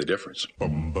making the difference.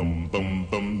 Bum, bum, bum,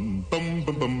 bum, bum,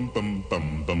 bum, bum, bum,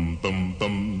 bum, bum, bum,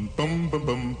 bum, bum,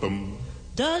 bum, bum.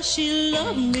 Does she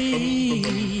love me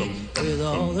with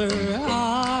all her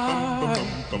heart?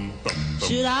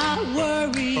 Should I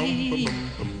worry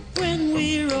when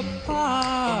we're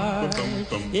apart?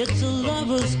 It's a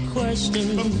lover's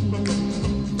question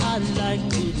I'd like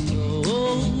to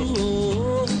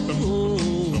know.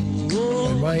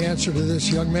 And my answer to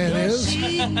this young man is,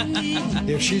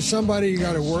 if she's somebody you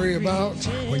got to worry about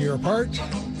when you're apart,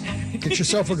 get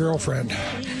yourself a girlfriend.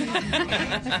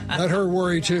 Let her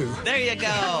worry too. There you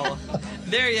go.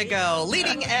 There you go.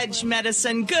 Leading Edge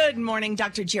Medicine. Good morning.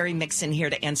 Dr. Jerry Mixon here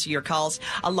to answer your calls,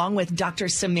 along with Dr.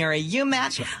 Samira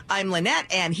Umat. I'm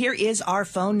Lynette, and here is our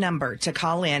phone number to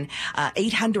call in,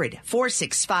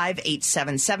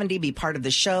 800-465-8770. Be part of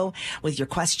the show with your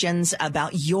questions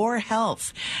about your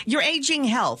health, your aging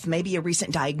health, maybe a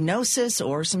recent diagnosis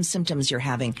or some symptoms you're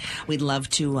having. We'd love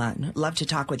to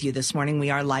talk with you this morning. We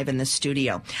are live in the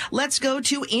studio. Let's go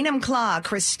to Enumclaw.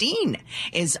 Christine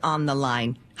is on the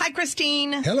line. Hi,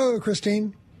 Christine. Hello,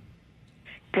 Christine.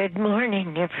 Good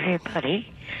morning,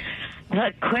 everybody.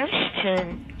 The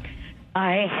question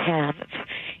I have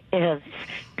is,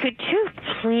 could you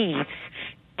please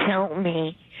tell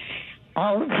me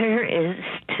all there is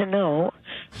to know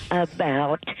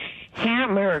about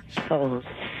hammer toes?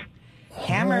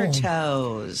 Hammer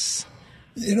toes.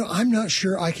 You know, I'm not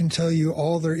sure I can tell you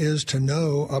all there is to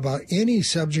know about any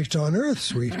subject on earth,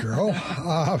 sweet girl.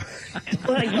 But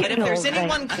if there's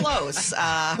anyone close.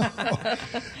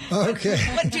 Okay.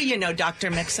 What do you know,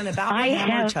 Dr. Mixon, about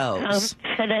hammer toes?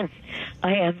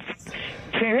 I have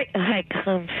very high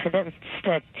confidence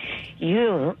that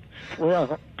you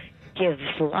will give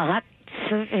lots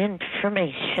of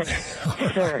information,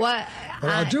 sir. What?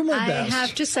 I'll do my best. I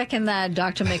have to second that,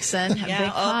 Dr. Mixon, Yeah,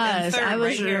 because I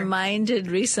was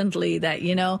reminded recently that,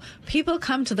 people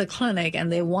come to the clinic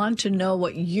and they want to know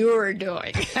what you're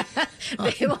doing.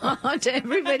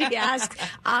 Everybody asks,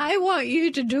 I want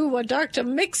you to do what Dr.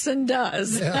 Mixon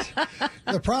does. Yes.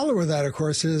 The problem with that, of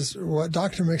course, is what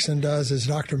Dr. Mixon does is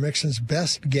Dr. Mixon's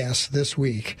best guess this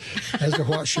week as to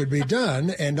what should be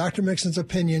done, and Dr. Mixon's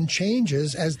opinion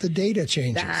changes as the data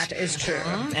changes. That is true.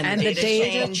 And the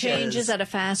data changes at a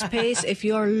fast pace if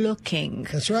you're looking.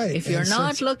 That's right. If you're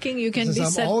not looking, you can be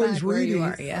set back where you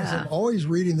are. Yeah. I'm always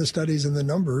reading the studies and the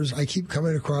numbers, I keep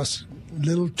coming across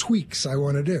little tweaks I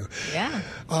want to do. Yeah.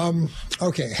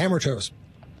 Okay, hammer toes.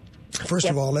 First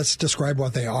of all, let's describe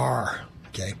what they are.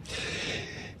 Okay.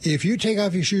 If you take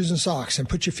off your shoes and socks and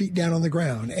put your feet down on the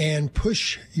ground and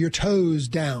push your toes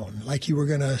down like you were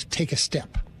going to take a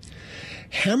step,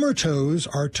 hammer toes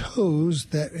are toes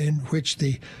that in which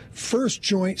the first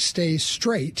joint stays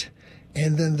straight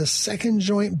and then the second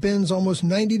joint bends almost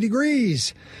 90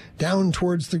 degrees down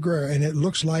towards the ground, and it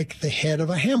looks like the head of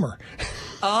a hammer.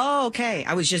 Oh, okay.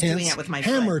 I was just doing that with my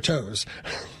hammer toes.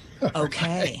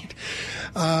 Okay.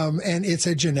 Right. And it's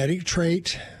a genetic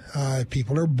trait.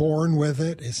 People are born with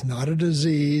it. It's not a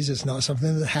disease. It's not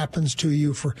something that happens to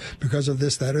you because of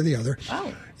this, that, or the other.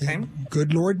 Oh, okay.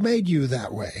 Good Lord made you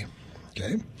that way.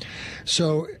 Okay.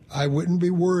 So I wouldn't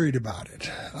be worried about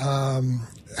it.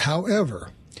 However,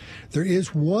 there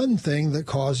is one thing that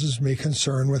causes me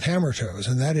concern with hammer toes,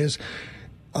 and that is,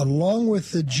 along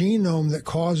with the genome that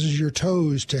causes your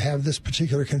toes to have this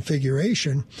particular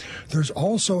configuration, there's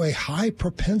also a high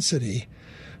propensity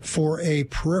for a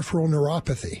peripheral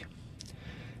neuropathy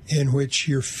in which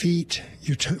your feet,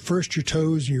 first your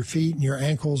toes, your feet, and your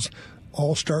ankles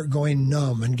all start going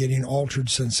numb and getting altered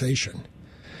sensation.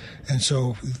 And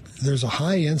so there's a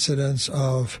high incidence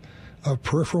of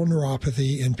peripheral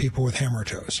neuropathy in people with hammer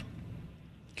toes.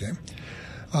 Okay.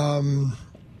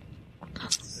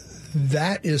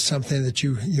 That is something that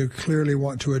you clearly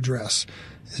want to address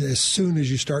as soon as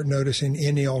you start noticing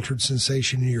any altered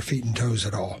sensation in your feet and toes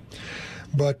at all.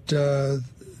 But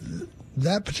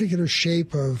that particular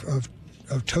shape of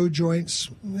toe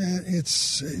joints,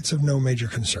 it's of no major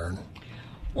concern.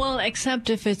 Well, except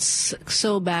if it's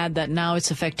so bad that now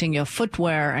it's affecting your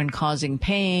footwear and causing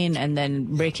pain and then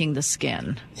breaking the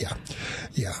skin. Yeah.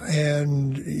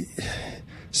 And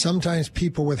sometimes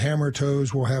people with hammer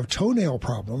toes will have toenail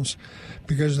problems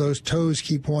because those toes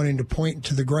keep wanting to point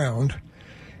to the ground,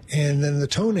 and then the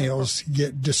toenails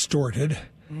get distorted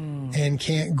and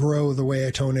can't grow the way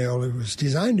a toenail was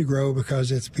designed to grow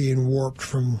because it's being warped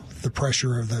from the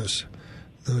pressure of those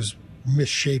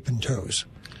misshapen toes.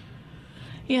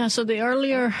 Yeah, so the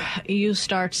earlier you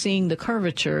start seeing the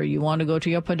curvature, you want to go to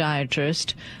your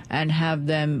podiatrist and have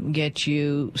them get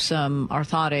you some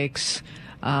orthotics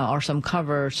or some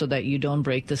cover so that you don't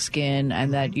break the skin,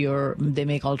 and that they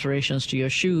make alterations to your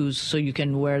shoes so you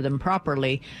can wear them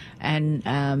properly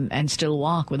and still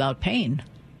walk without pain.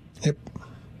 Yep.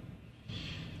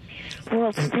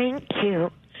 Well, thank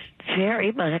you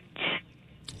very much.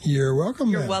 You're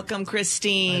welcome. You're welcome,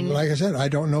 Christine. And like I said, I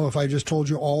don't know if I just told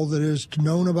you all that is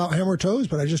known about hammer toes,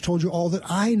 but I just told you all that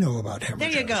I know about hammer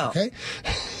toes. There you go. Okay?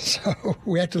 So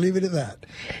we have to leave it at that.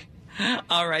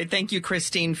 All right. Thank you,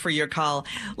 Christine, for your call.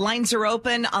 Lines are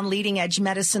open on Leading Edge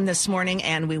Medicine this morning,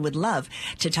 and we would love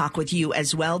to talk with you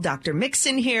as well. Dr.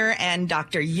 Mixon here and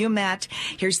Dr. Umat.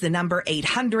 Here's the number,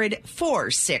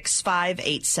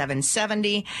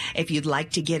 800-465-8770. If you'd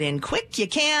like to get in quick, you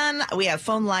can. We have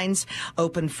phone lines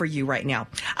open for you right now.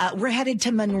 We're headed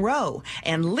to Monroe,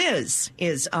 and Liz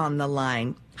is on the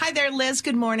line. Hi there, Liz.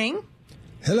 Good morning.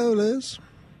 Hello, Liz.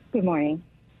 Good morning.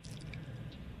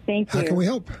 Thank you. How can we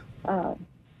help?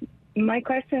 My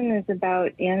question is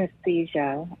about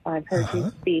anesthesia. I've heard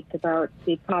you speak about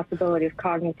the possibility of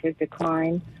cognitive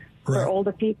decline for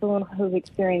older people who've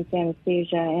experienced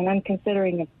anesthesia, and I'm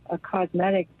considering a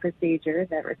cosmetic procedure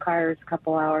that requires a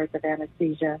couple hours of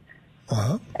anesthesia,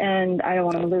 and I don't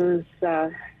want to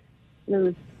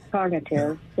lose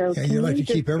cognitive. So yeah, you like to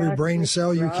keep every brain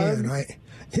cell you can.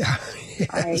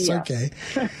 It's okay.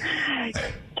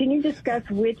 Can you discuss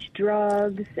which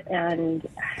drugs and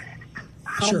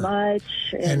how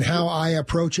much? And how I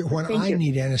approach it when I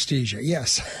need anesthesia.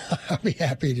 Yes, I'll be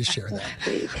happy to share that.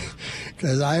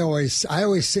 Because I always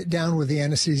sit down with the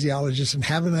anesthesiologist and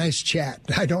have a nice chat.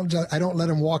 I don't let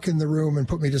him walk in the room and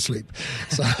put me to sleep.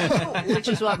 So, which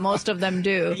is what most of them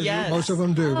do. Yes. Most of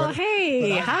them do.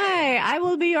 Hi, I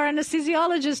will be your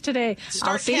anesthesiologist today.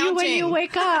 I'll see you when you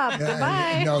wake up.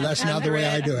 Goodbye. No, that's not the way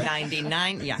I do it.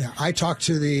 99. Yeah. I talk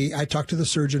to the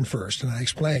surgeon first, and I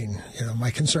explain, my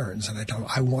concerns, and I tell him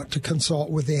I want to consult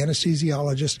with the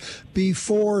anesthesiologist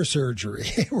before surgery.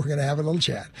 We're going to have a little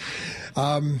chat.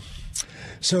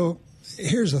 So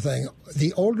here's the thing.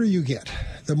 The older you get,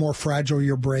 the more fragile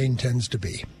your brain tends to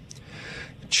be.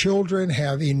 Children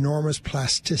have enormous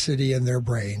plasticity in their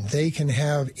brain. They can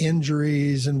have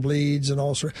injuries and bleeds and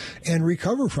all sorts, and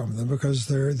recover from them because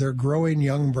their growing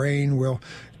young brain will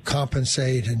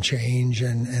compensate and change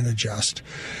and adjust.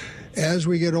 As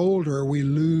we get older, we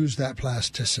lose that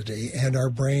plasticity and our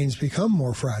brains become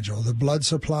more fragile. The blood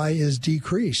supply is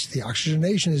decreased. The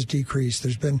oxygenation is decreased.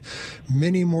 There's been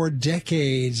many more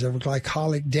decades of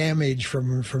glycolic damage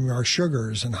from our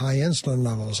sugars and high insulin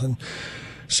levels. And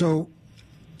so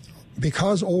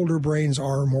because older brains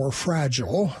are more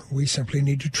fragile, we simply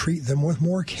need to treat them with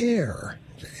more care.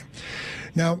 Okay.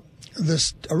 Now,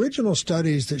 the original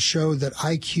studies that showed that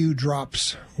IQ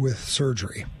drops with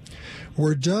surgery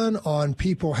were done on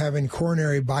people having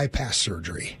coronary bypass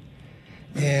surgery.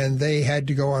 And they had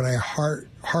to go on a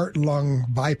heart-lung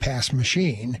bypass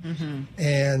machine,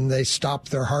 and they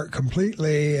stopped their heart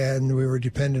completely, and we were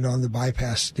dependent on the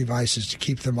bypass devices to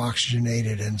keep them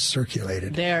oxygenated and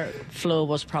circulated. Their flow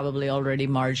was probably already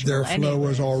marginal. Their flow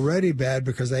was already bad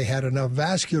because they had enough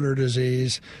vascular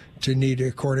disease to need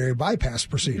a coronary bypass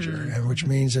procedure, and which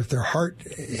means if their heart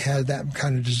had that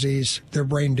kind of disease, their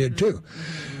brain did too.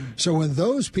 So when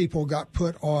those people got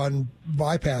put on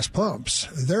bypass pumps,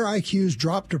 their IQs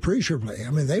dropped appreciably. I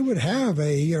mean, they would have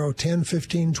a 10,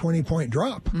 15, 20-point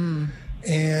drop.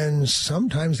 And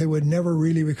sometimes they would never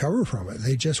really recover from it.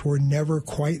 They just were never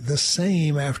quite the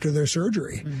same after their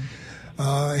surgery.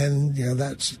 And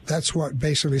that's what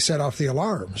basically set off the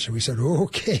alarms. We said,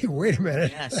 okay, wait a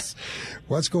minute. Yes.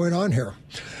 What's going on here?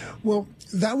 Well,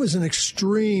 that was an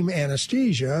extreme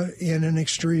anesthesia in an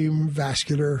extreme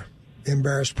vascular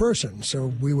embarrassed person.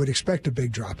 So we would expect a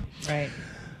big drop. Right.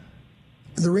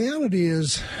 The reality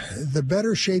is the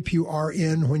better shape you are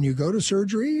in when you go to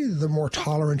surgery, the more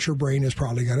tolerant your brain is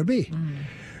probably going to be.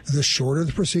 The shorter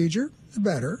the procedure, the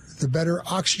better. The better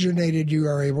oxygenated you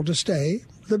are able to stay,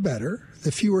 the better.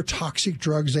 The fewer toxic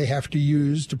drugs they have to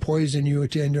use to poison you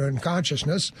into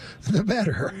unconsciousness, the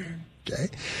better. Okay.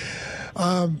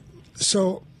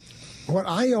 So what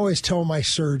I always tell my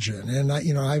surgeon, and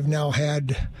I've now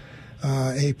had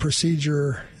a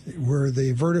procedure where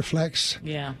the Vertiflex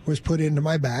was put into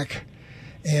my back,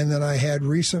 and then I had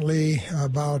recently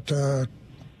about it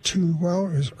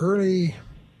was early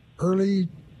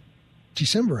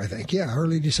December, I think. Yeah,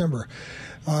 early December.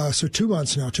 So 2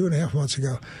 months now, 2.5 months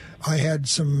ago, I had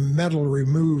some metal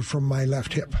removed from my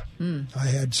left hip. I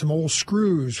had some old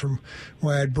screws from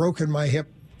when I had broken my hip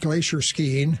glacier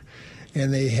skiing,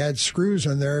 and they had screws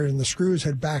in there, and the screws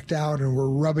had backed out and were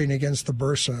rubbing against the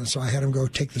bursa, so I had them go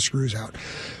take the screws out.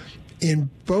 In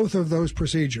both of those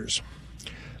procedures,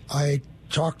 I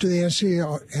talked to the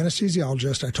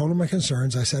anesthesiologist. I told him my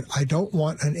concerns. I said, I don't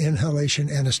want an inhalation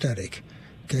anesthetic,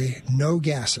 okay? No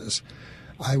gases.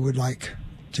 I would like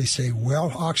to stay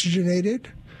well oxygenated,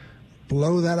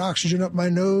 blow that oxygen up my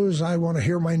nose. I want to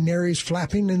hear my nares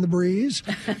flapping in the breeze,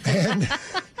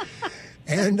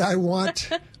 and I want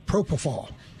propofol.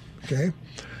 Okay,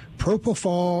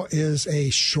 Propofol is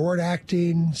a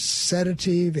short-acting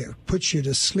sedative. It puts you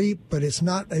to sleep, but it's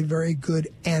not a very good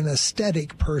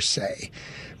anesthetic per se.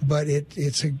 But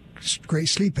it's a great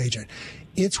sleep agent.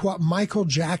 It's what Michael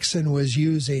Jackson was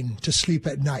using to sleep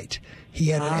at night. He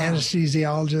had an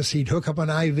anesthesiologist. He'd hook up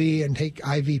an IV and take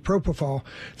IV propofol.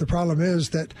 The problem is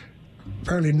that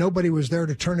apparently nobody was there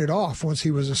to turn it off once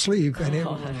he was asleep,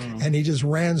 and he just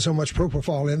ran so much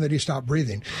propofol in that he stopped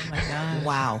breathing. Oh my God.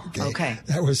 Wow. Okay.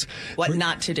 That was what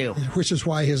not to do. Which is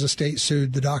why his estate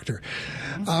sued the doctor.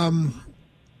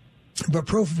 But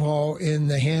propofol in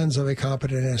the hands of a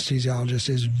competent anesthesiologist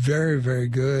is very, very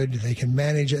good. They can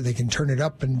manage it. They can turn it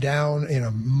up and down in a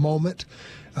moment.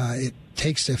 It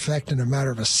takes effect in a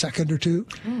matter of a second or two.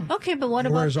 Okay, but what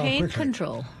about pain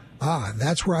control?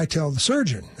 That's where I tell the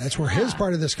surgeon. That's where his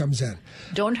part of this comes in.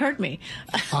 Don't hurt me.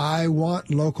 I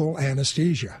want local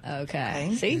anesthesia.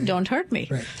 Okay. See, don't hurt me.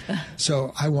 Right.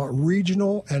 So I want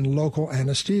regional and local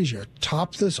anesthesia.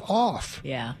 Top this off.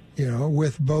 Yeah.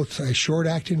 With both a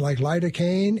short-acting like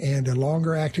lidocaine and a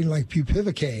longer-acting like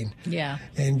bupivacaine. Yeah.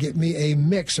 And get me a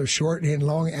mix of short and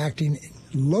long-acting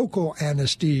local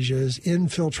anesthesias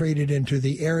infiltrated into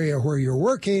the area where you're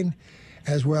working,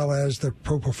 as well as the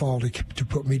propofol to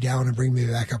put me down and bring me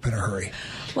back up in a hurry.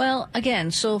 Well,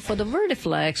 again, so for the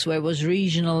Vertiflex, where it was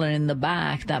regional and in the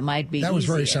back, that might be That was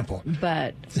easier, very simple.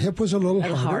 But the hip was a little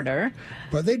harder.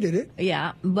 But they did it.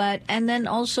 Yeah, and then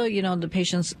also, the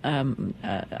patients,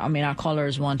 our caller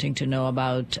is wanting to know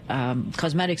about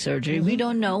cosmetic surgery. Mm-hmm. We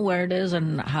don't know where it is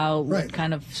and what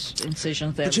kind of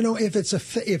incisions there. But if it's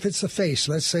a face,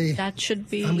 let's say that should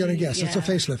be. I'm going to guess it's a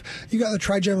facelift. You got the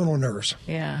trigeminal nerves.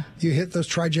 Yeah. You hit those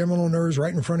trigeminal nerves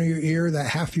right in front of your ear. That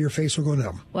half of your face will go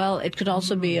numb. Well, it could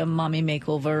also be a mommy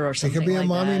makeover or something. It could be like a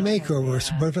mommy that.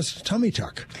 makeover, but if it's a tummy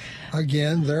tuck,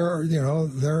 again, there are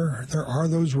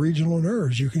those regional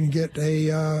nerves. You can get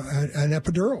an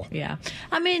epidural. Yeah,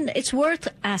 it's worth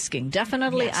asking.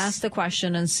 Definitely ask the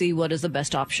question and see what is the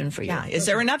best option for you. Yeah, is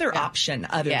there another option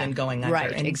other than going under?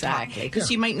 Right, exactly.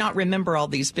 Because you might not remember all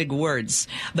these big words,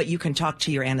 but you can talk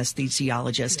to your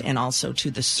anesthesiologist and also to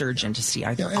the surgeon to see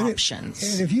are there options.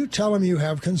 And if you tell them you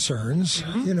have concerns,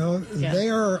 they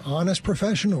are honest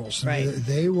professionals. Right.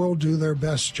 They will do their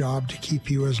best job to keep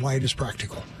you as light as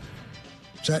practical.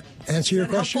 Does that answer your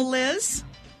question? Helpful, Liz?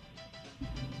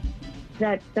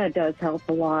 That does help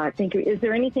a lot. Thank you. Is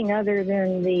there anything other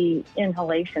than the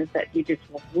inhalations that you just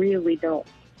really you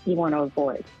want to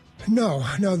avoid? No.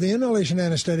 The inhalation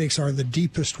anesthetics are the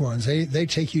deepest ones. They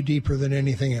take you deeper than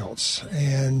anything else,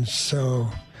 and so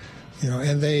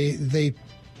and they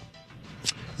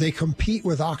compete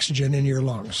with oxygen in your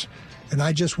lungs, and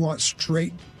I just want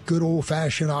straight, good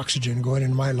old-fashioned oxygen going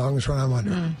into my lungs when I'm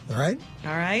under. All right.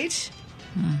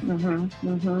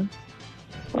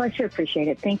 Well, I sure appreciate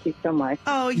it. Thank you so much.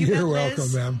 Oh, you're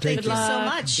welcome, ma'am. Thank you so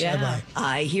much. Yeah. Bye-bye.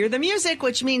 I hear the music,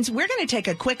 which means we're going to take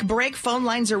a quick break. Phone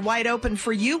lines are wide open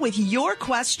for you with your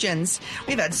questions.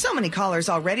 We've had so many callers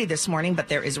already this morning, but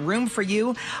there is room for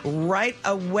you right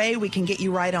away. We can get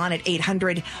you right on at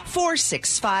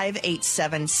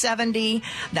 800-465-8770.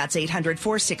 That's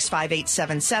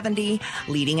 800-465-8770.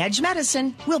 Leading Edge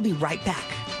Medicine. We'll be right back.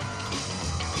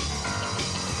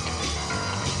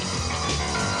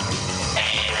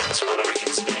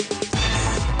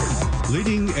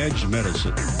 Leading Edge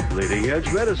Medicine. Leading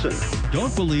Edge Medicine.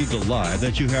 Don't believe the lie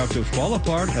that you have to fall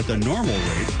apart at the normal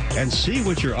rate and see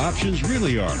what your options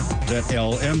really are at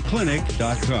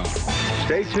lmclinic.com.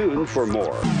 Stay tuned for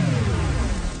more.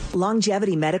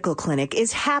 Longevity Medical Clinic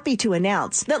is happy to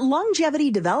announce that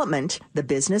Longevity Development, the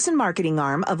business and marketing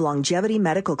arm of Longevity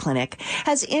Medical Clinic,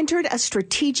 has entered a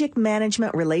strategic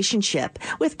management relationship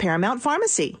with Paramount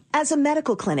Pharmacy. As a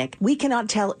medical clinic, we cannot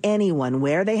tell anyone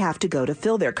where they have to go to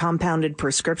fill their compounded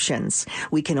prescriptions.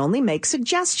 We can only make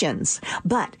suggestions.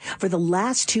 But for the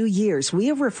last 2 years, we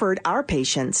have referred our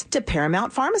patients to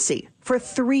Paramount Pharmacy for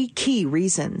 3 key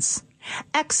reasons.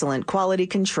 Excellent quality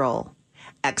control,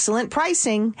 excellent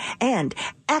pricing, and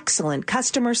excellent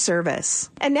customer service.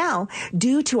 And now,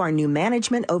 due to our new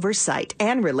management oversight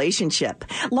and relationship,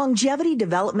 Longevity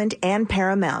Development and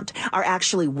Paramount are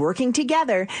actually working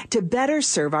together to better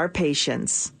serve our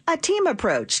patients. A team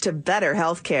approach to better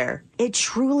healthcare. It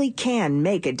truly can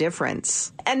make a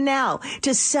difference. And now,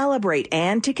 to celebrate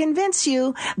and to convince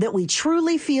you that we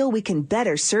truly feel we can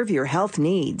better serve your health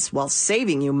needs while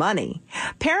saving you money,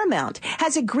 Paramount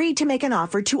has agreed to make an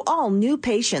offer to all new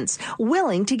patients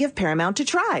willing to give Paramount a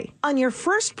try. On your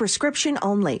first prescription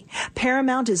only,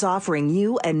 Paramount is offering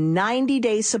you a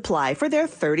 90-day supply for their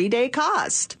 30-day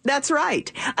cost. That's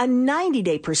right, a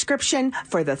 90-day prescription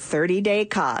for the 30-day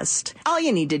cost. All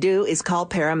you need to do is call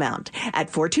Paramount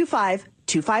at 425-2727.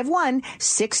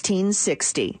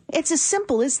 425-251-1660. It's as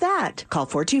simple as that. Call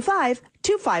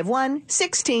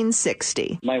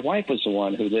 425-251-1660. My wife was the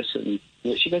one who listened.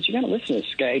 She goes, you got to listen to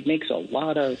this guy. He makes a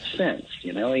lot of sense.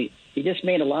 You know, he just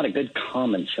made a lot of good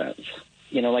common sense.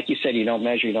 You know, like you said, you don't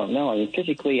measure, you don't know. I mean,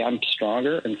 physically, I'm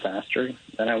stronger and faster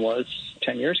than I was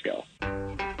 10 years ago.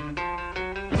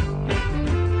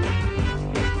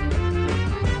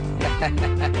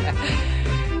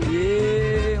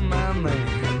 Yeah, my man.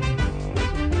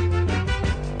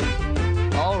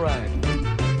 All right.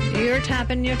 You're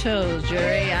tapping your toes,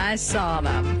 Jerry. I saw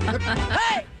them.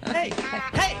 Hey!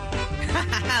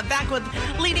 Back with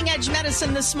Leading Edge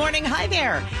Medicine this morning. Hi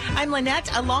there. I'm Lynette,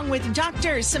 along with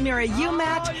Dr. Samira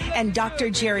Umat and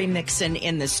Dr. Jerry Mixon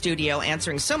in the studio,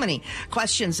 answering so many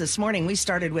questions this morning. We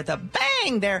started with a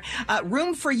bang there.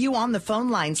 Room for you on the phone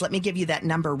lines. Let me give you that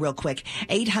number real quick.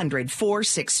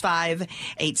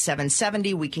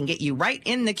 800-465-8770. We can get you right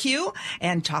in the queue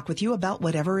and talk with you about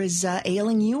whatever is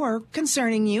ailing you or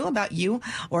concerning you, about you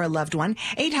or a loved one.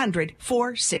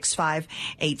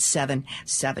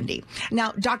 800-465-8770.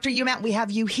 Now, Dr. Umat, we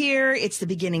have you here. It's the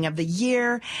beginning of the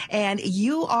year, and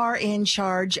you are in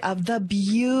charge of the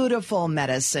beautiful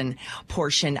medicine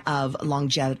portion of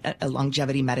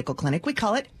Longevity Medical Clinic. We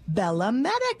call it Bella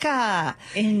Medica.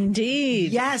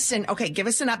 Indeed. Yes, and okay, give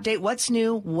us an update. What's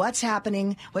new? What's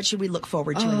happening? What should we look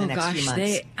forward to in the next few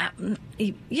months?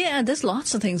 There's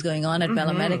lots of things going on at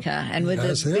Bella Medica, and with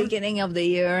the beginning of the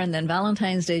year and then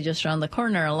Valentine's Day just around the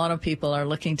corner, a lot of people are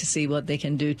looking to see what they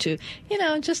can do to,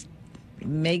 just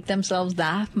make themselves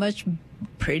that much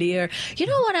prettier. You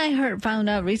know what I found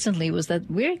out recently was that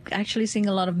we're actually seeing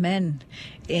a lot of men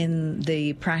in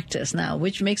the practice now,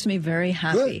 which makes me very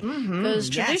happy. Because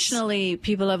traditionally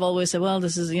people have always said, well,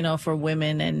 this is, for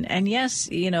women. And yes,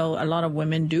 a lot of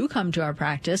women do come to our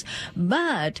practice,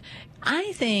 but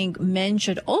I think men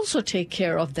should also take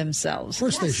care of themselves. Of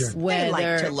course they should. They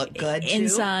like to look good,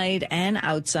 inside and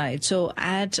outside. So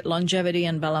at Longevity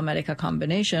and Bella Medica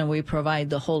combination, we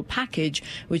provide the whole package,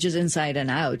 which is inside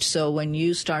and out. So when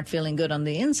you start feeling good on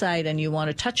the inside and you want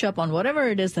to touch up on whatever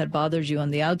it is that bothers you on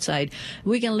the outside,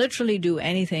 we can literally do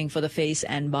anything for the face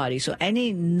and body. So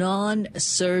any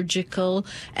non-surgical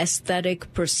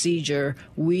aesthetic procedure,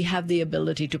 we have the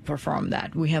ability to perform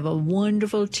that. We have a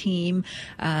wonderful team,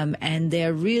 and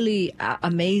they're really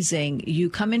amazing. You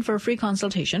come in for a free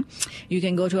consultation. You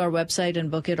can go to our website and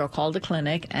book it or call the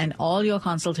clinic, and all your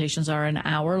consultations are an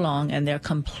hour long, and they're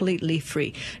completely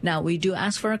free. Now, we do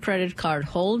ask for a credit card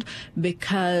hold,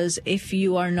 because if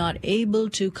you are not able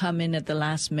to come in at the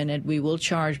last minute, we will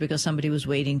charge because somebody was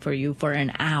waiting for you for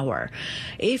an hour.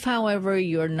 If, however,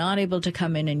 you're not able to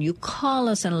come in and you call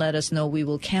us and let us know, we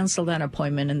will cancel that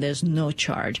appointment and there's no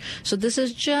charge. So this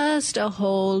is just a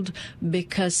hold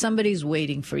because somebody's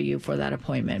waiting for you for that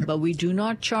appointment. But we do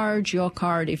not charge your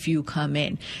card if you come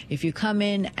in. If you come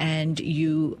in and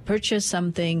you purchase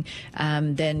something,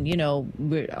 then,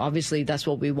 obviously that's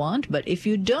what we want. But if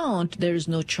you don't, there's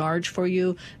no charge for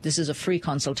you. This is a free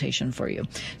consultation for you.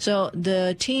 So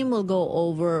the team will go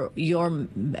over your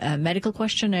medical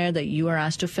questionnaire that you are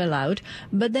asked to fill out,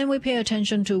 but then we pay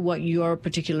attention to what your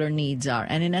particular needs are.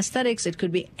 And in aesthetics, it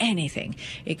could be anything.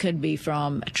 It could be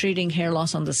from treating hair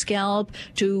loss on the scalp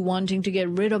to wanting to get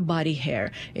rid of body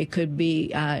hair. It could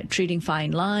be treating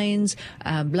fine lines,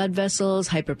 blood vessels,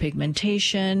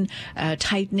 hyperpigmentation,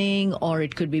 tightening, or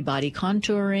it could be body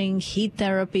contouring, heat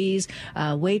therapies,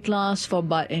 weight loss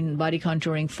in body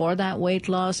contouring for that weight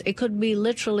loss. It could be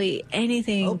literally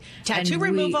anything. Tattoo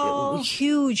removal.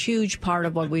 Huge part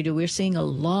of what we do. We're seeing a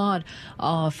lot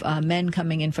of men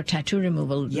coming in for tattoo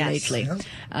removal lately.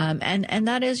 And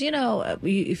that is,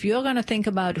 if you're going to think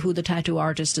about who the tattoo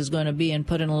artist is going to be and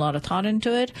put in a lot of thought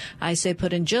into it, I say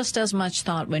put in just as much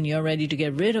thought when you're ready to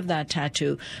get rid of that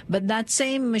tattoo. But that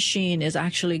same machine is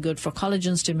actually good for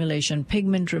collagen stimulation,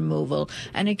 pigment removal,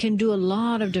 and it can do a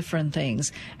lot of different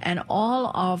things. And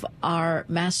all of our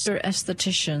master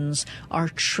aestheticians are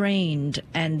trained,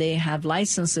 and they have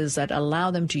licenses that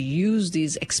allow them to use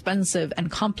these expensive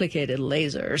and complicated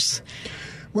lasers.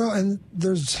 Well, and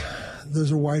there's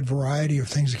a wide variety of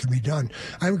things that can be done.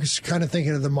 I was kind of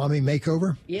thinking of the mommy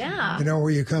makeover. Yeah.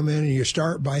 Where you come in and you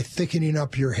start by thickening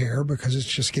up your hair because it's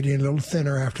just getting a little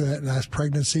thinner after that last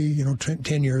pregnancy,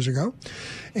 10 years ago.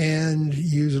 And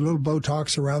use a little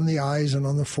Botox around the eyes and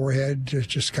on the forehead to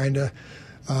just kind of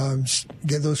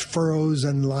get those furrows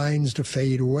and lines to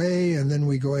fade away. And then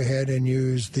we go ahead and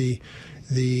use the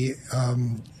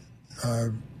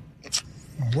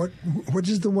What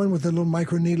is the one with the little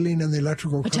microneedling and the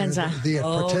electrical? Potenza.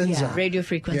 Potenza. Yeah. Radio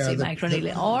frequency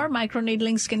microneedling or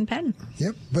microneedling skin pen.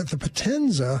 Yep. But the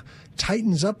Potenza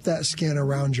tightens up that skin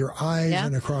around your eyes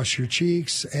and across your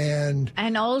cheeks. And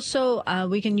also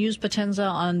we can use Potenza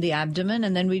on the abdomen,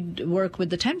 and then we work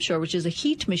with the Tempsure, which is a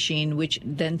heat machine, which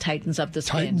then tightens up the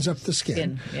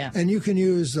skin. Yeah. And you can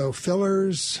use the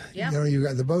fillers. Yeah. You know, you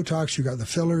got the Botox, you got the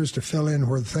fillers to fill in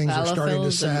where things are starting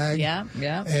to sag.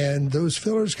 And those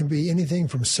fillers can be anything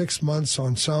from 6 months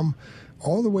on some,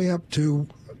 all the way up to.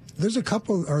 There's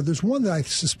one that I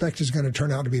suspect is going to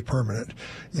turn out to be permanent.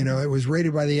 You know, it was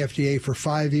rated by the FDA for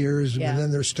 5 years, and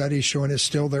then there's studies showing it's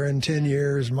still there in 10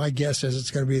 years. My guess is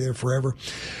it's going to be there forever.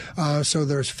 So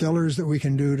there's fillers that we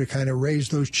can do to kind of raise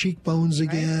those cheekbones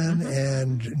again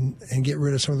and get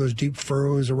rid of some of those deep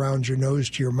furrows around your nose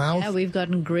to your mouth. Yeah, we've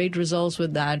gotten great results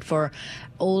with that for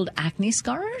old acne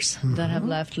scars that have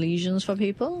left lesions for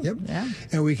people. Yep. Yeah.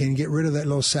 And we can get rid of that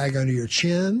little sag under your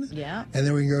chin. Yeah. And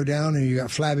then we can go down and you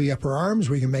got flabby upper arms.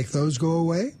 We can make those go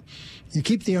away. You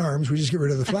keep the arms, we just get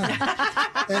rid of the flab.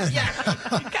 You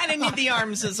kind of need the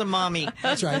arms as a mommy.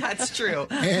 That's right. That's true.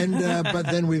 And but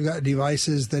then we've got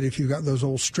devices that if you've got those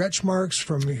old stretch marks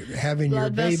from having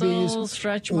blood your babies vessels,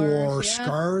 stretch marks, or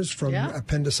scars from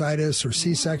appendicitis or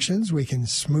C-sections, we can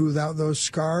smooth out those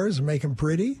scars and make them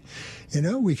pretty. You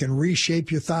know, we can reshape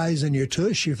your thighs and your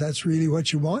tush if that's really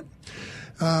what you want.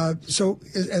 So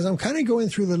as I'm kind of going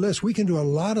through the list, we can do a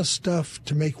lot of stuff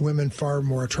to make women far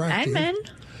more attractive. And men.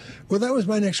 Well, that was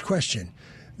my next question.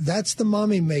 That's the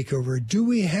mommy makeover. Do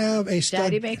we have a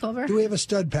stud? Daddy makeover? Do we have a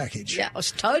stud package? Yeah, a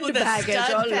stud package.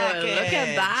 Look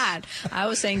at that. I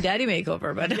was saying daddy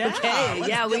makeover, but okay.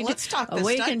 Yeah, let's talk the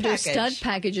we stud can package. do stud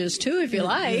packages too if you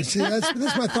like. See, that's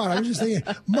my thought. I was just thinking,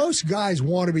 most guys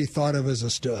want to be thought of as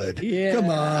a stud. Yeah. Come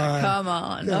on. Come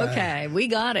on. Yeah. Okay, we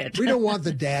got it. We don't want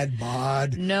the dad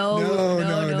bod. No.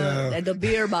 The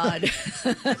beer bod.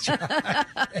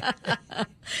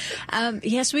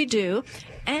 Yes, we do.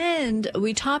 And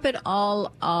we top it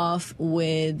all off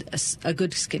with a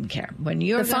good skincare. When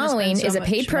you're the following is a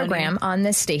paid program on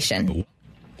this station.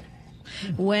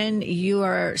 When you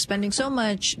are spending so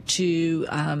much to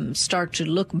start to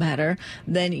look better,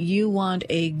 then you want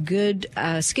a good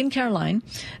skincare line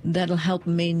that'll help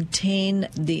maintain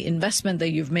the investment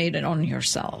that you've made on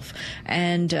yourself.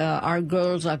 And our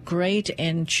girls are great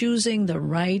in choosing the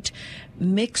right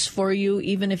mix for you,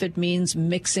 even if it means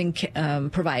mixing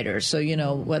providers. So, you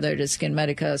know, whether it is Skin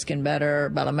Medica, Skin Better,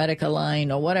 Bella Medica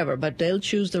line, or whatever, but they'll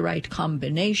choose the right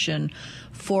combination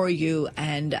for you,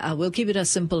 and we'll keep it as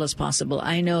simple as possible.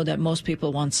 I know that most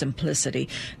people want simplicity.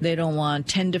 They don't want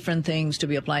 10 different things to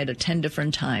be applied at 10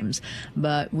 different times,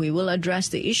 but we will address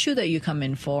the issue that you come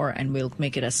in for, and we'll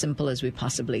make it as simple as we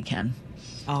possibly can.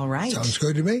 All right. Sounds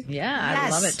good to me. Yeah, I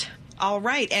love it. All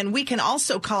right. And we can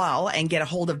also call and get a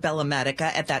hold of Bella Medica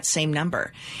at that same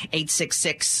number,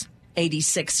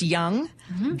 866-86-YOUNG.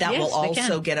 That will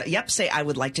also get say, I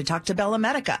would like to talk to Bella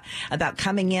Medica about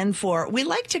coming in for, we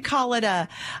like to call it a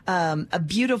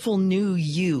beautiful new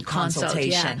you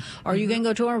consultation. Yeah. Or you can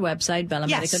go to our website,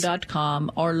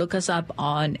 bellamedica.com, or look us up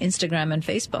on Instagram and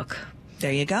Facebook.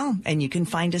 There you go. And you can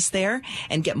find us there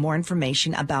and get more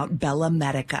information about Bella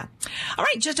Medica. All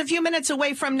right. Just a few minutes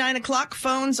away from 9 o'clock.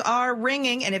 Phones are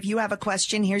ringing. And if you have a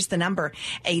question, here's the number,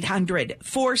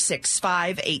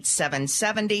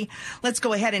 800-465-8770. Let's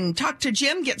go ahead and talk to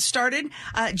Jim, get started.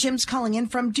 Jim's calling in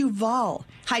from Duval.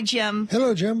 Hi, Jim.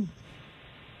 Hello, Jim.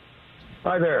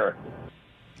 Hi there.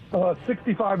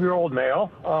 65-year-old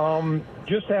male.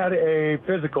 Just had a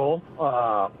physical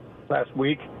last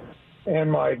week.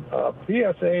 And my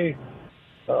PSA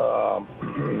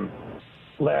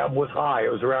lab was high.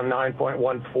 It was around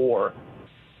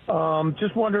 9.14.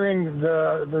 Just wondering,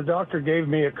 the doctor gave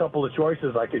me a couple of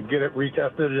choices. I could get it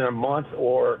retested in a month,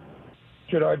 or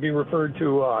should I be referred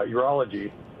to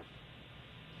urology?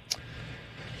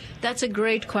 That's a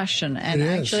great question. And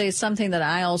actually, it's something that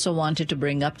I also wanted to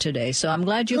bring up today. So I'm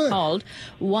glad you called.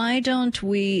 Why don't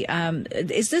we,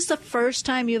 is this the first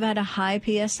time you've had a high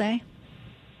PSA?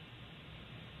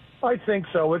 I think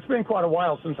so. It's been quite a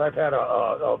while since I've had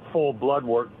a full blood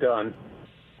work done,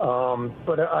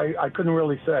 but I couldn't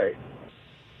really say.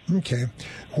 Okay.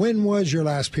 When was your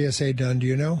last PSA done? Do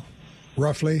you know?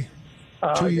 Roughly?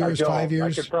 2 years, 5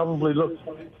 years? I could probably look.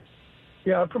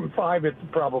 Yeah, from 5, it's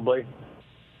probably.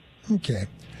 Okay.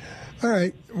 All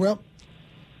right. Well,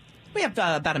 we have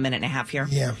about a minute and a half here.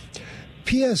 Yeah.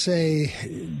 PSA,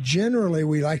 generally,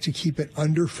 we like to keep it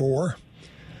under 4.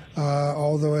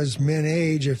 Although as men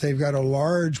age, if they've got a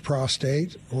large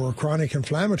prostate or a chronic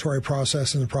inflammatory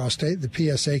process in the prostate, the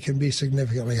PSA can be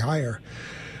significantly higher.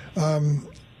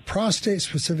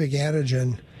 prostate-specific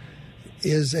antigen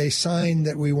is a sign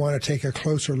that we want to take a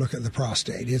closer look at the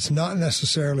prostate. It's not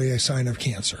necessarily a sign of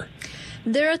cancer.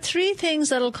 There are 3 things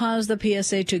that will cause the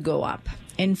PSA to go up: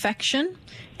 infection,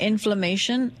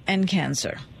 inflammation, and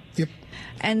cancer. Yep.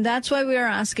 And that's why we are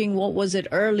asking what was it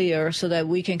earlier, so that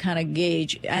we can kind of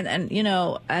gauge. And you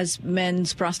know, as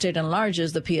men's prostate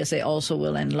enlarges, the PSA also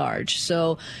will enlarge.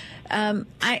 So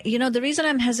the reason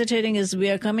I'm hesitating is we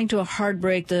are coming to a hard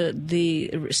break.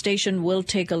 The station will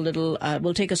take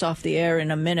us off the air in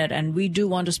a minute, and we do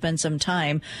want to spend some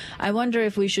time. I wonder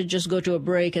if we should just go to a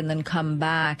break and then come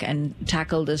back and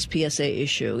tackle this PSA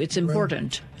issue. It's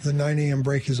important. The 9 a.m.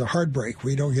 break is a hard break.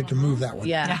 We don't get to move that one.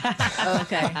 Yeah.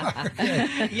 Okay.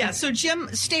 Yeah. So, Jim,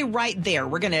 stay right there.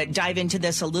 We're going to dive into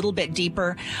this a little bit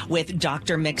deeper with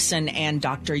Dr. Mixon and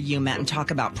Dr. Umet and talk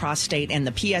about prostate and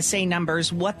the PSA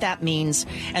numbers, what that means,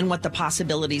 and what the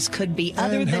possibilities could be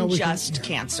other than just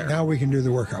cancer. Now we can do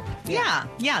the workup. Yeah.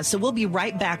 So we'll be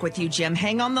right back with you, Jim.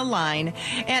 Hang on the line.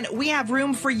 And we have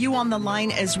room for you on the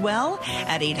line as well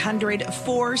at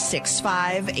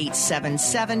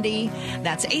 800-465-8770.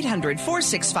 That's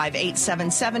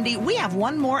 800-465-8770. We have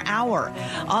one more hour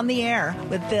on the air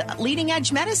with the Leading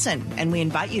Edge Medicine, and we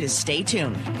invite you to stay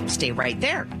tuned. Stay right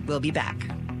there. We'll be back.